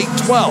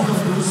 28-12.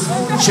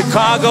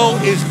 Chicago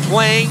is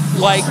playing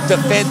like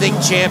defending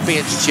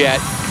champions,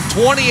 Chet.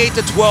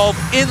 28-12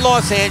 in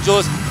Los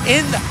Angeles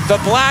in the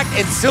black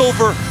and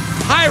silver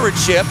pirate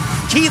ship.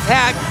 Keith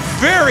Hack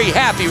very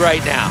happy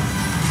right now.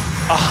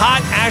 A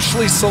hot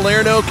Ashley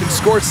Salerno can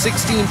score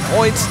 16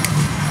 points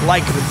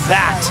like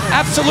that.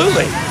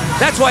 Absolutely.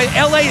 That's why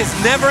LA is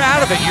never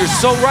out of it. You're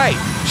so right.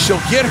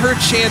 She'll get her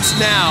chance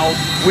now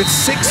with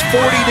 6:40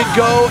 to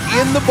go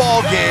in the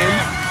ball game.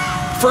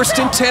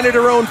 1st and 10 at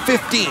her own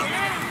 15.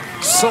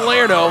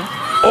 Salerno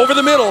over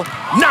the middle,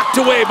 knocked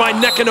away by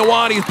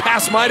Nekanawani. The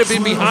pass might have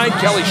been behind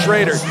Kelly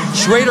Schrader.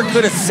 Schrader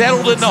could have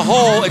settled in the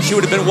hole and she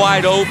would have been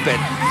wide open.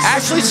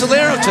 Ashley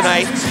Salerno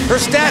tonight, her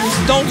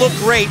stats don't look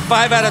great,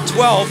 5 out of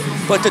 12.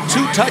 but the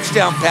 2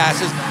 touchdown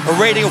passes, a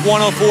rating of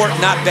 104,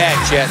 not bad,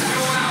 Chet.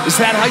 Is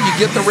that how you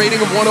get the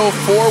rating of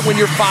 104 when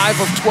you're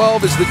 5 of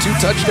 12 is the 2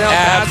 touchdown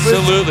passes?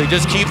 Absolutely,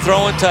 just keep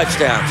throwing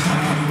touchdowns.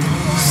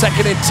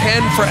 2nd and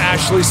 10 for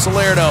Ashley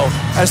Salerno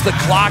as the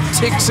clock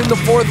ticks in the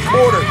 4th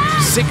quarter.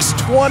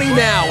 6:20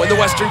 now in the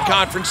Western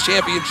Conference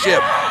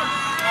Championship.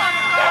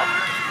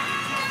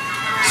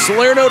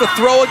 Salerno to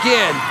throw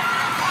again.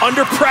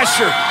 Under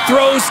pressure,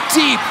 throws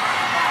deep.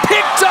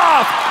 Picked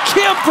off.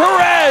 Kim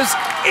Perez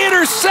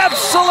intercepts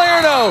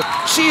Salerno.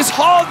 She's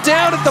hauled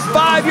down at the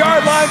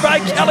 5-yard line by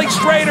Kelly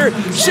Schrader.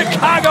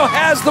 Chicago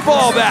has the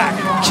ball back.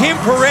 Kim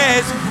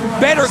Perez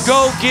better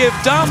go give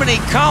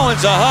Dominique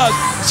Collins a hug.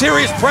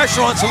 Serious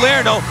pressure on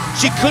Salerno.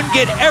 She couldn't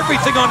get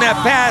everything on that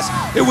pass.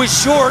 It was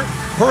short.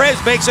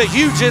 Perez makes a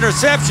huge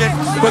interception,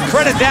 but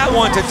credit that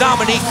one to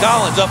Dominique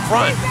Collins up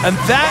front. And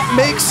that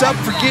makes up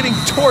for getting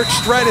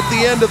torched right at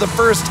the end of the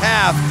first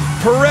half.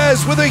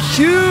 Perez with a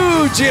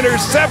huge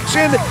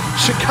interception.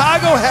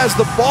 Chicago has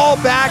the ball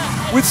back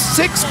with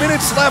 6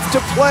 minutes left to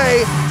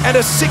play and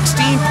a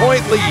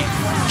 16-point lead.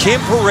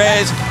 Kim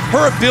Perez,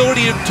 her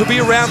ability to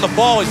be around the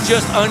ball is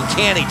just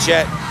uncanny,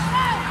 Chet.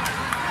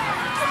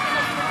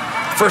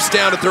 First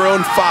down at their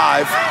own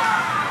 5.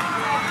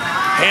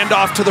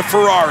 Handoff to the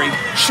Ferrari.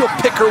 She'll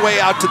pick her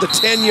way out to the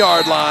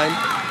 10-yard line.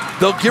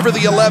 They'll give her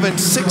the 11,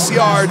 6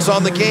 yards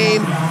on the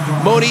gain.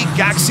 Monique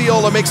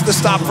Gaxiola makes the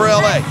stop for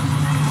LA.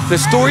 The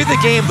story of the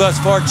game thus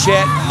far,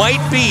 Chet,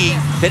 might be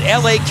that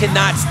LA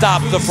cannot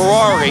stop the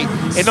Ferrari.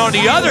 And on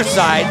the other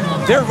side,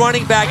 their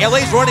running back,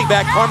 LA's running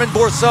back, Carmen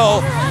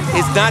Bourseau,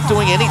 is not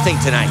doing anything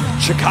tonight.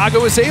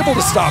 Chicago is able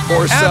to stop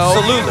Bourseau.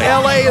 Absolutely.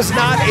 LA is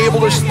not able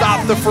to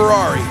stop the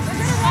Ferrari.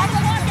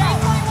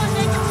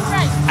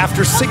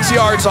 After 6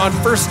 yards on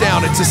first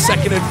down, it's a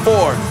 2nd and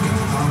 4.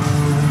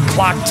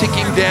 Clock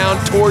ticking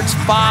down towards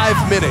 5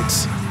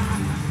 minutes.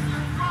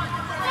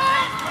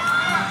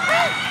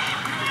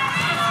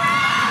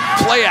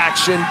 Play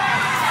action.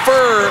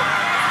 Furr,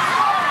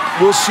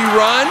 will she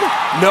run?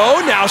 No,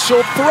 now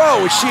she'll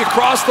throw. Is she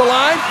across the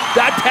line?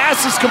 That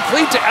pass is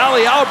complete to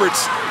Allie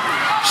Alberts.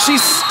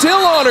 She's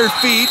still on her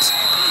feet,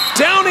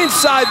 down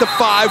inside the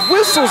 5,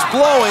 whistles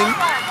blowing.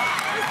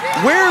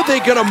 Where are they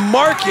gonna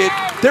mark it?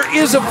 There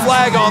is a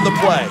flag on the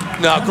play.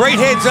 No, great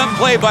heads-up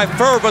play by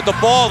Furr, but the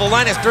ball, the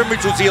line of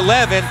scrimmage was the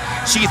 11.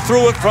 She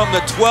threw it from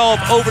the 12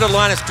 over the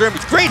line of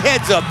scrimmage. Great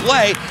heads-up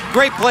play.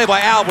 Great play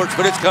by Alberts,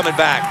 but it's coming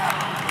back.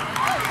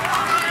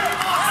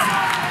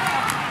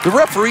 The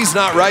referee's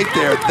not right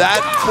there.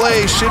 That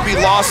play should be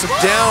loss of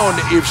down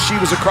if she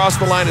was across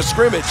the line of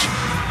scrimmage.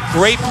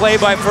 Great play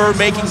by Furr,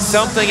 making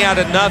something out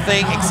of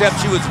nothing,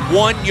 except she was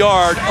 1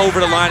 yard over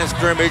the line of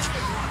scrimmage.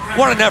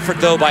 What an effort,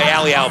 though, by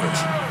Allie Alberts.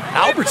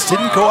 Alberts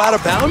didn't go out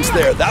of bounds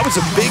there. That was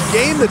a big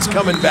game that's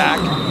coming back.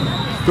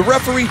 The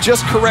referee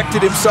just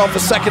corrected himself a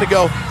second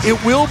ago. It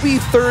will be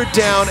 3rd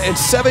down and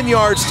 7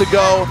 yards to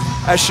go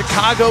as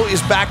Chicago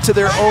is back to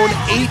their own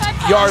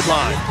 8-yard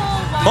line.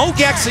 Mo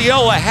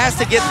Gaxiola has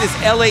to get this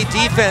LA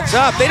defense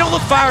up. They don't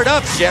look fired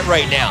up yet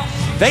right now.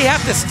 They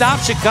have to stop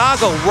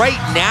Chicago right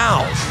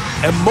now.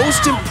 And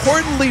most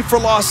importantly for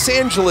Los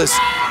Angeles,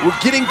 we're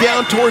getting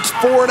down towards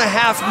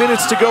 4.5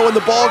 minutes to go in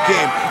the ball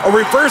game. A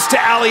reverse to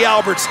Allie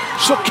Alberts.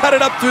 She'll cut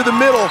it up through the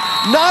middle.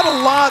 Not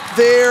a lot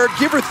there.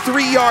 Give her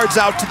 3 yards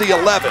out to the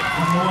 11.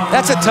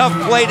 That's a tough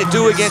play to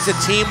do against a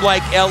team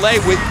like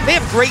LA. They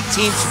have great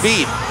team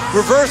speed.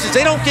 Reverses,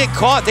 they don't get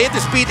caught. They have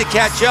the speed to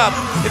catch up.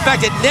 In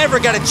fact, it never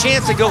got a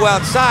chance to go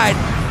outside.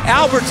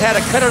 Alberts had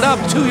to cut it up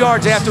 2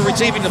 yards after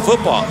receiving the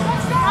football.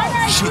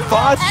 She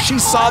thought she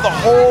saw the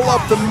hole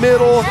up the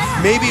middle.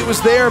 Maybe it was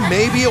there,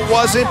 maybe it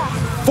wasn't.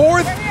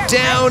 4th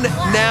down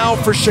now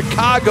for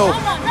Chicago.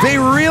 They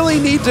really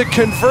need to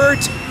convert.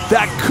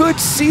 That could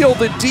seal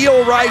the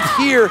deal right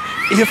here.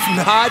 If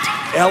not,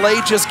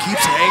 LA just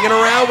keeps hanging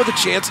around with a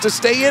chance to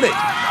stay in it.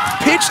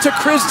 Pitch to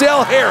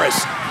Chrisdell Harris.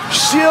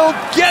 She'll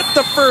get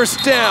the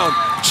first down.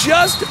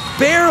 Just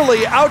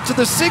barely out to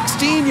the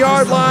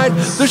 16-yard line.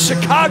 The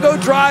Chicago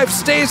drive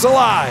stays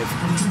alive.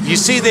 You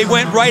see, they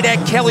went right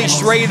at Kelly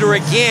Schrader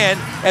again.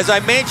 As I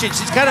mentioned,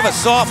 she's kind of a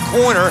soft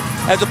corner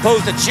as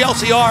opposed to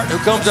Chelsea Art, who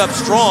comes up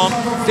strong.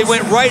 They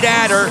went right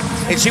at her,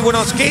 and she went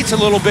on skates a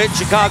little bit.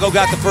 Chicago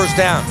got the first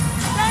down.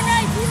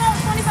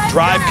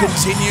 Drive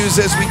continues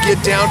as we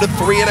get down to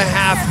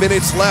 3.5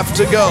 minutes left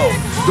to go.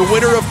 The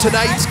winner of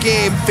tonight's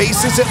game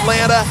faces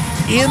Atlanta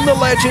in the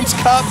Legends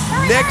Cup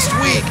next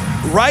week,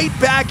 right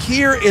back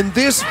here in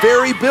this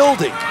very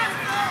building.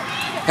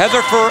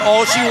 Heather Furr,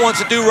 all she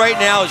wants to do right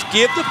now is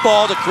give the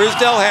ball to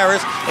Chrisdell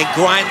Harris and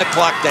grind the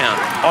clock down.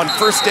 On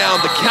first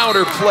down, the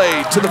counter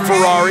play to the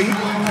Ferrari.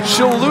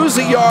 She'll lose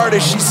a yard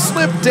as she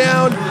slipped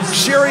down.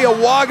 Sherry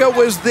Awaga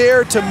was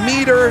there to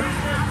meet her.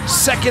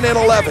 2nd and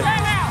 11.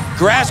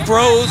 Grass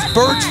grows,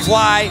 birds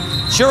fly.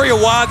 Sherry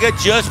Awaga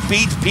just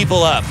beats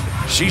people up.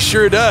 She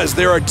sure does.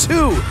 There are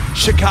 2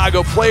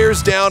 Chicago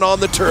players down on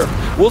the turf.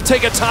 We'll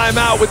take a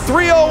timeout with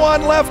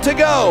 3:01 left to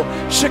go.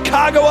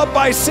 Chicago up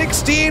by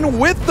 16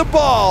 with the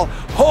ball,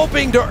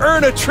 hoping to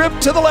earn a trip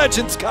to the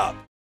Legends Cup.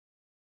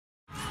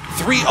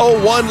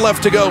 3:01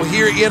 left to go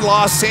here in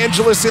Los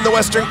Angeles in the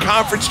Western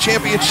Conference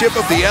Championship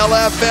of the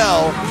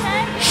LFL.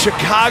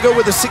 Chicago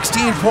with a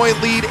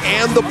 16-point lead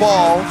and the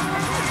ball.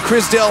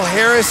 Crisdell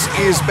Harris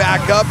is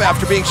back up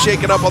after being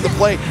shaken up on the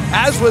play,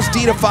 as was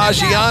Dina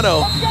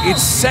Fagiano.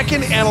 It's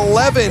 2nd and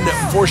 11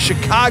 for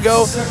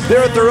Chicago.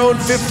 They're at their own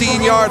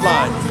 15-yard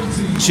line.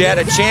 Chad,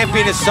 a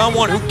champion is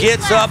someone who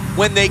gets up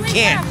when they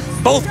can't.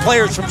 Both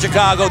players from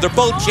Chicago, they're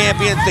both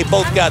champions, they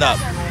both got up.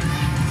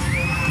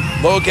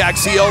 Mo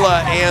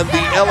Gaxiola and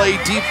the LA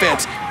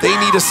defense, they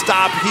need a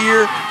stop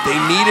here. They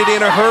need it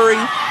in a hurry.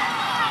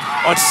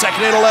 On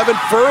 2nd and 11,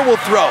 Furr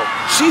will throw.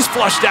 She's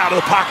flushed out of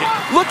the pocket.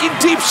 Looking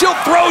deep, she'll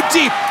throw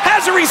deep.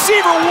 Has a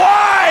receiver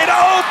wide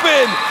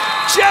open.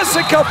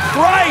 Jessica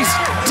Price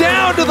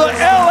down to the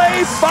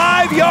LA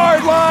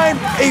 5-yard line.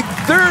 A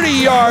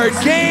 30-yard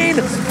gain.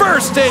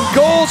 1st and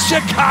goal,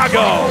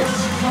 Chicago.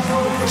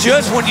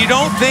 Just when you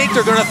don't think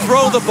they're going to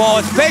throw the ball,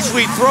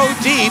 especially throw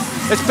deep,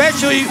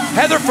 especially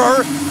Heather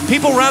Furr,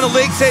 people around the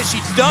league say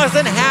she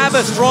doesn't have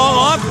a strong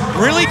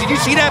arm. Really? Did you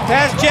see that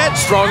pass, Jet?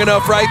 Strong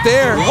enough right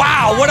there.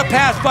 Wow, what a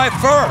pass by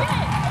Furr.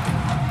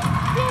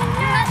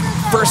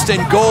 1st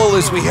and goal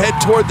as we head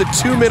toward the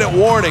 2-minute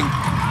warning.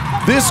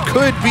 This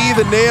could be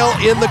the nail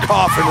in the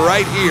coffin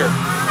right here.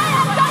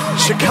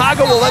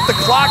 Chicago will let the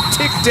clock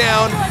tick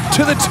down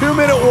to the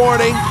 2-minute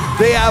warning.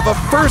 They have a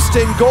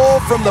 1st and goal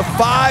from the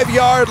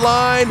 5-yard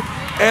line,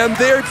 and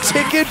their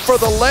ticket for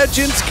the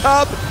Legends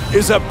Cup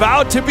is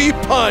about to be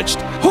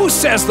punched. Who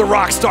says the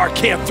rock star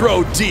can't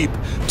throw deep?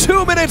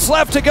 2 minutes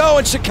left to go,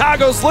 and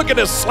Chicago's looking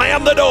to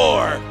slam the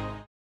door.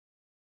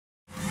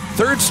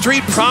 3rd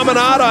Street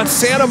Promenade on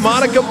Santa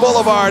Monica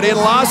Boulevard in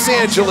Los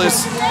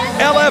Angeles.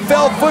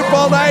 LFL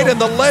football night, and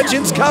the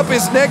Legends Cup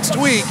is next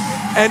week.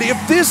 And if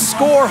this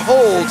score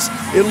holds,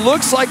 it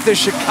looks like the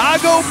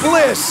Chicago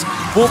Bliss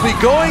will be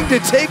going to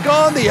take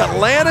on the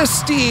Atlanta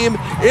Steam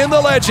in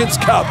the Legends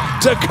Cup.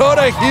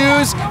 Dakota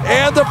Hughes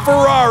and the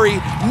Ferrari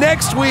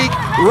next week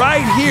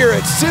right here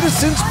at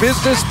Citizens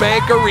Business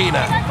Bank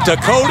Arena.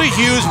 Dakota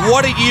Hughes,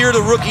 what a year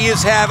the rookie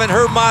is having.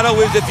 Her motto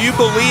is, if you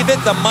believe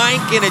it, the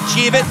mind can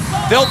achieve it.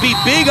 They'll be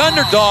big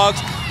underdogs,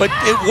 but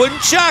it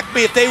wouldn't shock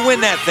me if they win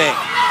that thing.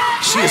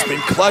 She has been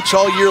clutch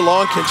all year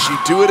long. Can she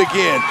do it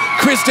again?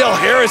 Crisdell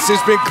Harris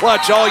has been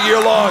clutch all year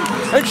long,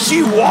 and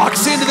she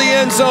walks into the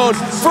end zone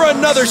for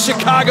another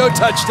Chicago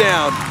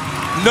touchdown.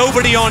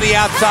 Nobody on the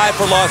outside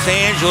for Los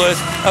Angeles.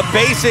 A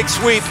basic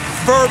sweep.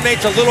 Furr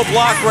makes a little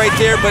block right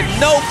there, but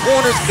no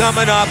corners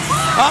coming up.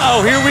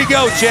 Uh-oh, here we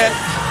go, Chet.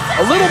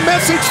 A little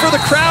message for the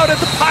crowd at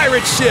the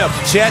pirate ship.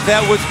 Chet,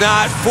 that was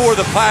not for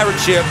the pirate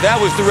ship. That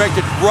was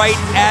directed right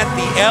at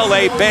the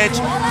LA bench.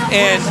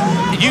 And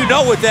you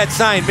know what that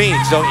sign means,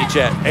 don't you,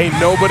 Chet? Ain't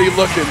nobody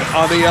looking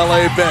on the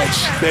LA bench.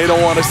 They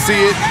don't want to see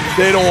it.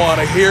 They don't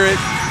want to hear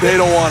it. They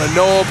don't want to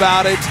know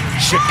about it.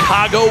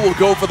 Chicago will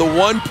go for the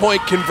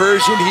 1-point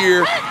conversion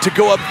here to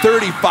go up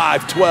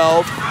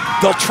 35-12.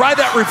 They'll try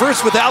that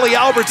reverse with Allie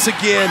Alberts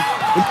again.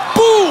 And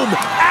boom!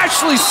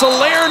 Ashley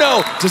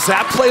Salerno. Does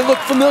that play look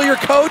familiar,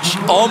 Coach?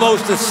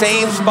 Almost the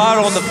same spot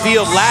on the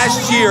field.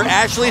 Last year,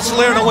 Ashley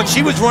Salerno, when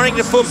she was running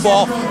the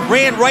football,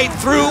 ran right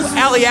through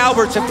Allie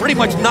Alberts and pretty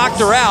much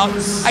knocked her out.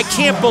 I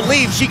can't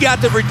believe she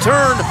got the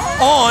return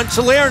on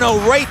Salerno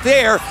right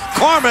there.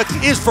 Karma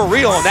is for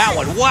real on that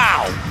one.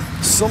 Wow.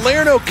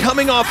 Salerno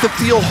coming off the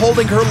field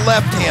holding her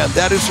left hand.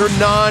 That is her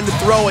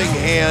non-throwing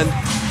hand.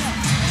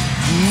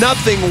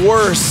 Nothing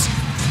worse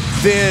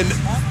than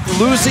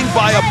losing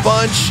by a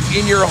bunch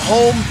in your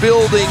home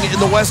building in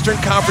the Western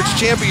Conference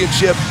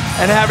Championship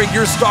and having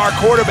your star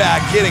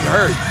quarterback getting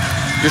hurt.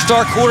 Your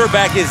star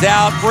quarterback is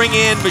out. Bring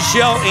in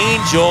Michelle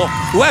Angel,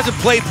 who hasn't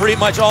played pretty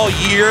much all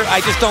year.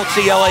 I just don't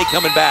see LA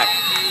coming back.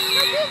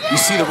 You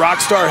see the rock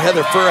star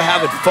Heather Furr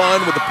having fun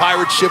with the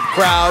pirate ship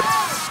crowd.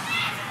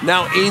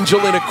 Now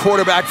Angel in a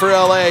quarterback for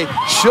LA.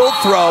 She'll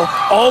throw,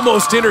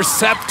 almost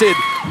intercepted,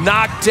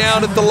 knocked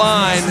down at the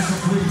line.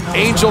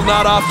 Angel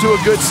not off to a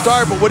good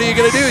start, but what are you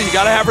gonna do? You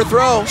gotta have her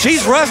throw.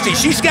 She's rusty,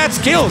 she's got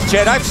skills,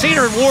 Chad. I've seen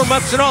her in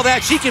warm-ups and all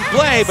that. She can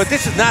play, but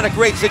this is not a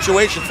great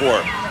situation for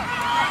her.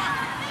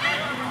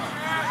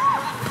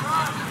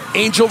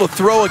 Angel to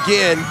throw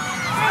again.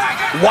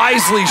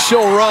 Wisely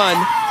she'll run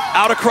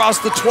out across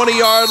the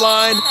 20-yard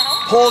line.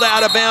 Pulled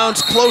out of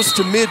bounds close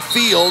to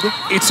midfield.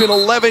 It's an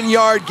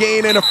 11-yard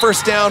gain and a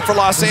 1st down for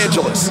Los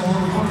Angeles.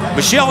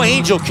 Michelle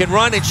Angel can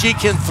run and she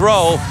can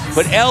throw,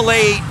 but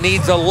LA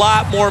needs a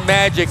lot more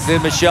magic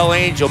than Michelle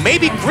Angel.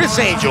 Maybe Chris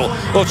Angel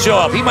will show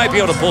up. He might be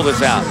able to pull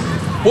this out.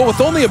 Well,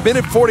 with only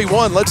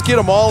 1:41, let's get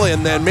them all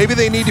in then. Maybe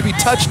they need to be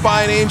touched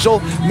by an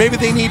angel. Maybe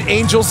they need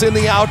angels in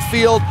the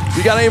outfield.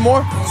 You got any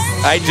more?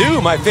 I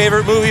do. My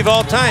favorite movie of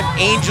all time,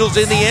 Angels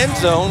in the End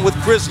Zone with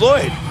Chris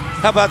Lloyd.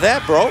 How about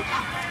that, bro?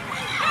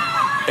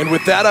 And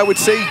with that, I would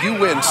say you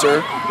win,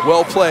 sir.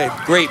 Well played.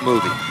 Great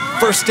movie.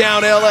 1st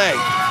down, LA.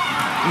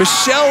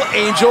 Michelle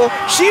Angel,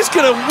 she's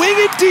gonna wing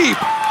it deep,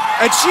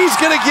 and she's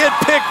gonna get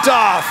picked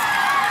off.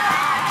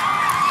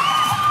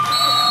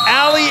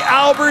 Allie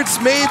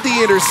Alberts made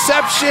the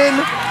interception,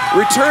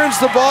 returns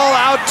the ball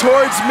out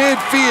towards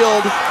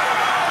midfield.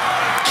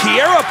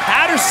 Kiera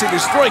Patterson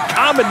is throwing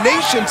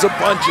combinations of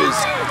punches.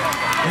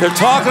 They're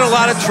talking a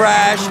lot of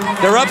trash.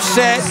 They're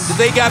upset that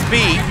they got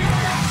beat.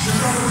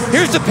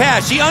 Here's the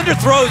pass. She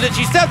underthrows it.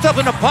 She stepped up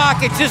in the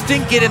pocket, just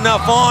didn't get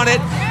enough on it.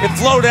 It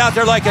floated out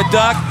there like a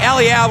duck.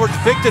 Allie Alberts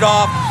picked it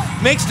off,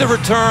 makes the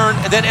return,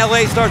 and then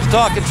LA starts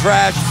talking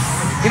trash.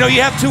 You know,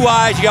 you have two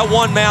eyes, you got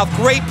one mouth.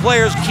 Great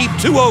players keep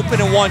two open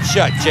and one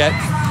shut, Chet.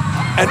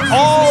 And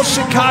all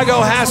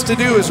Chicago has to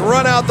do is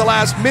run out the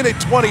last minute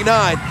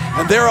 29,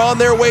 and they're on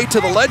their way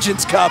to the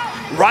Legends Cup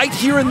right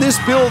here in this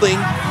building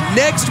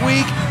next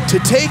week to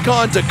take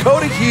on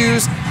Dakota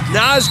Hughes,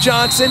 Naz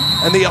Johnson,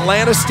 and the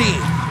Atlanta Steam.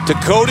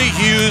 Dakota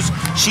Hughes,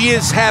 she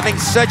is having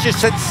such a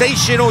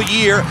sensational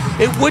year.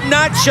 It would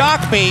not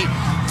shock me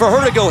for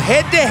her to go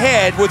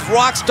head-to-head with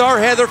rock star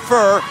Heather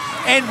Furr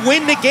and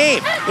win the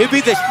game. It'd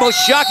be the most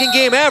shocking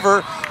game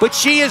ever, but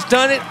she has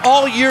done it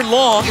all year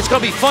long. It's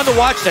gonna be fun to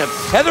watch them.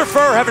 Heather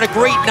Furr having a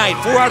great night,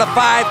 4 out of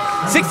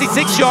 5,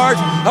 66 yards,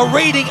 a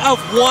rating of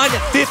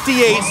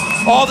 158.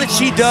 All that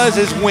she does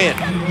is win.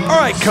 All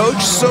right,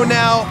 Coach, so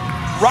now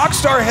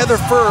Rockstar Heather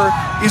Furr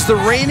is the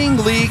reigning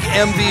league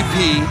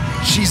MVP.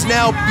 She's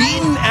now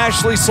beaten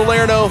Ashley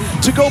Salerno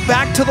to go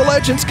back to the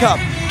Legends Cup.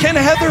 Can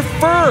Heather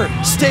Furr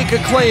stake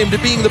a claim to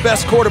being the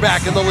best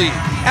quarterback in the league?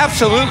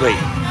 Absolutely.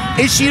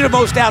 Is she the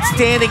most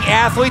outstanding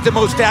athlete, the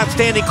most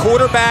outstanding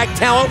quarterback,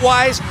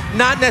 talent-wise?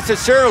 Not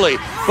necessarily.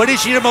 But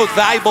is she the most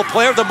valuable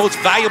player, the most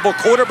valuable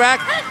quarterback?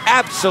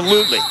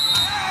 Absolutely.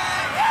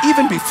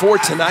 Even before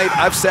tonight,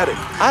 I've said it.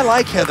 I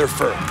like Heather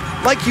Furr.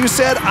 Like you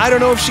said, I don't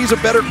know if she's a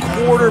better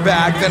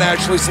quarterback than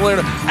Ashley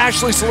Salerno.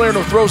 Ashley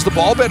Salerno throws the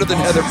ball better than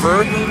Heather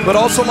Furr, but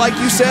also, like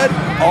you said,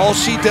 all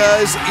she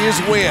does is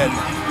win.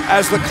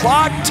 As the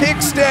clock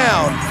ticks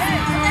down,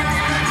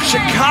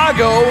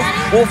 Chicago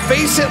will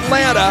face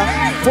Atlanta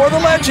for the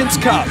Legends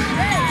Cup.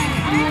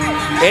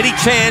 Eddie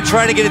Chan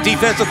trying to get a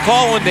defensive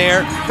call in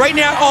there. Right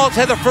now, all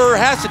Heather Furr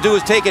has to do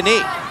is take a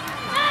knee.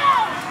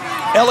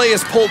 LA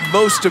has pulled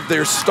most of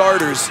their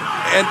starters,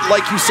 and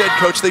like you said,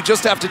 Coach, they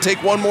just have to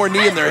take one more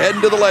knee and they're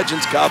heading to the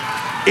Legends Cup.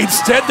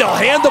 Instead, they'll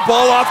hand the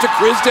ball off to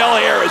Crisdell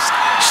Harris.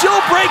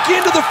 She'll break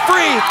into the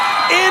free,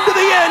 into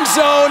the end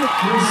zone.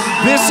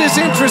 This is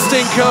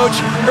interesting, Coach.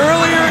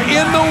 Earlier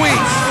in the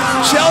week,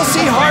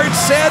 Chelsea Hart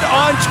said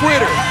on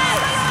Twitter,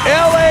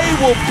 LA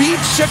will beat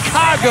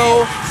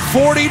Chicago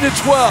 40-12.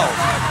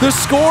 The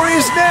score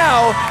is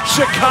now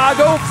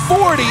Chicago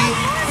 40,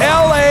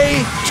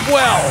 LA 12.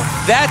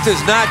 That does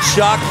not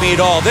shock me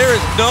at all. There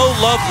is no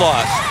love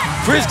lost.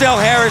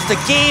 Crisdell Harris, the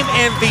game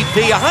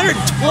MVP,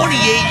 128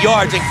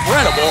 yards,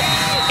 incredible.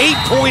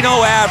 8.0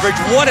 average,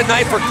 what a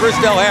night for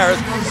Crisdell Harris.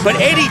 But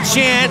Eddie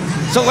Chan,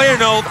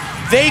 Salerno,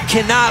 they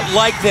cannot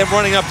like them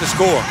running up the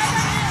score.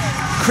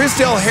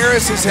 Crisdell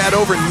Harris has had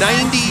over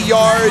 90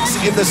 yards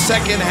in the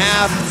second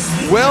half,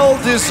 well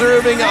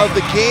deserving of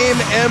the game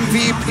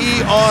MVP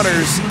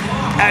honors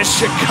as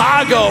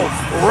Chicago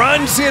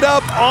runs it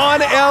up on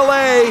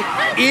LA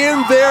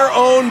in their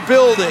own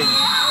building.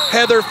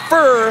 Heather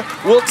Furr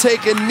will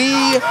take a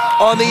knee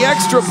on the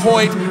extra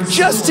point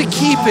just to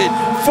keep it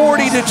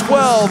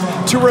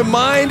 40-12 to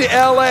remind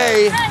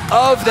LA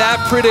of that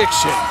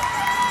prediction.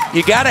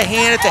 You got to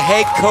hand it to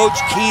head coach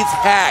Keith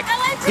Hack.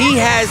 He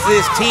has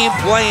this team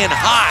playing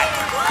hot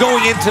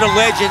going into the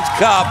Legends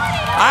Cup.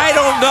 I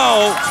don't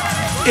know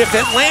if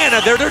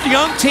Atlanta, they're their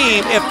young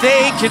team, if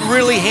they can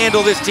really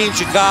handle this team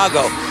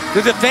Chicago.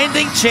 The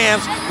defending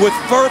champs with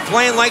Furr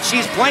playing like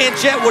she's playing.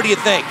 Jet, what do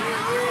you think?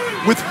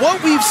 With what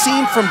we've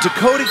seen from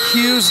Dakota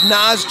Hughes,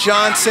 Naz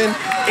Johnson,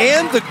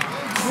 and the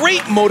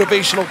great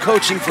motivational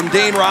coaching from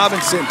Dane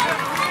Robinson,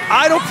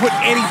 I don't put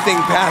anything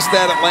past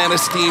that Atlanta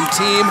Steam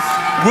team.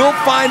 We'll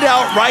find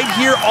out right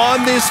here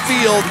on this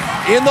field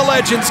in the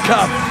Legends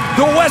Cup.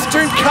 The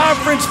Western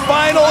Conference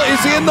Final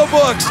is in the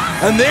books,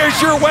 and there's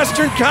your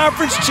Western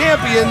Conference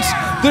champions,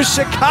 the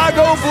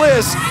Chicago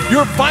Bliss.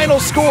 Your final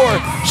score,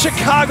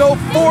 Chicago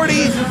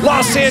 40,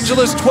 Los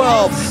Angeles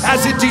 12,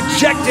 as a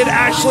dejected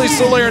Ashley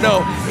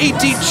Salerno, a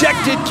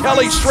dejected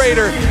Kelly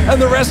Schrader,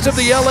 and the rest of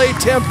the LA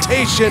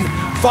Temptation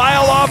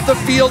file off the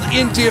field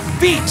in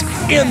defeat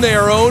in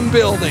their own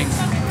building.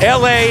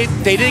 LA,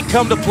 they didn't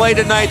come to play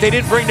tonight. They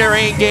didn't bring their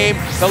A game.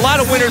 A lot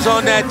of winners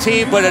on that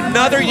team, but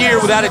another year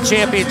without a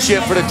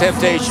championship for the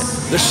Temptation.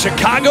 The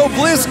Chicago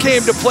Bliss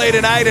came to play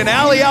tonight, and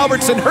Allie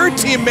Alberts and her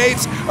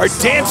teammates are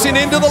dancing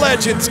into the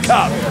Legends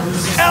Cup.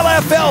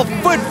 LFL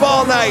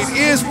Football Night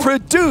is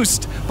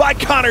produced by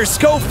Connor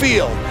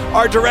Schofield.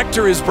 Our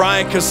director is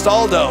Brian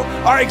Castaldo.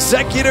 Our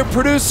executive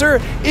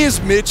producer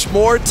is Mitch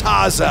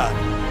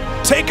Mortaza.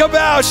 Take a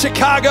bow,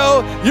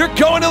 Chicago. You're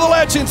going to the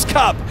Legends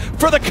Cup.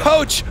 For the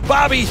coach,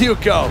 Bobby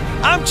Hugo,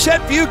 I'm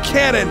Chet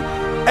Buchanan.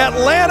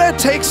 Atlanta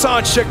takes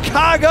on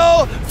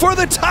Chicago for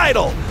the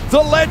title.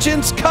 The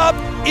Legends Cup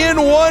in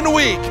 1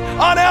 week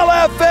on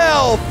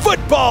LFL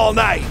Football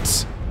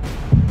Night.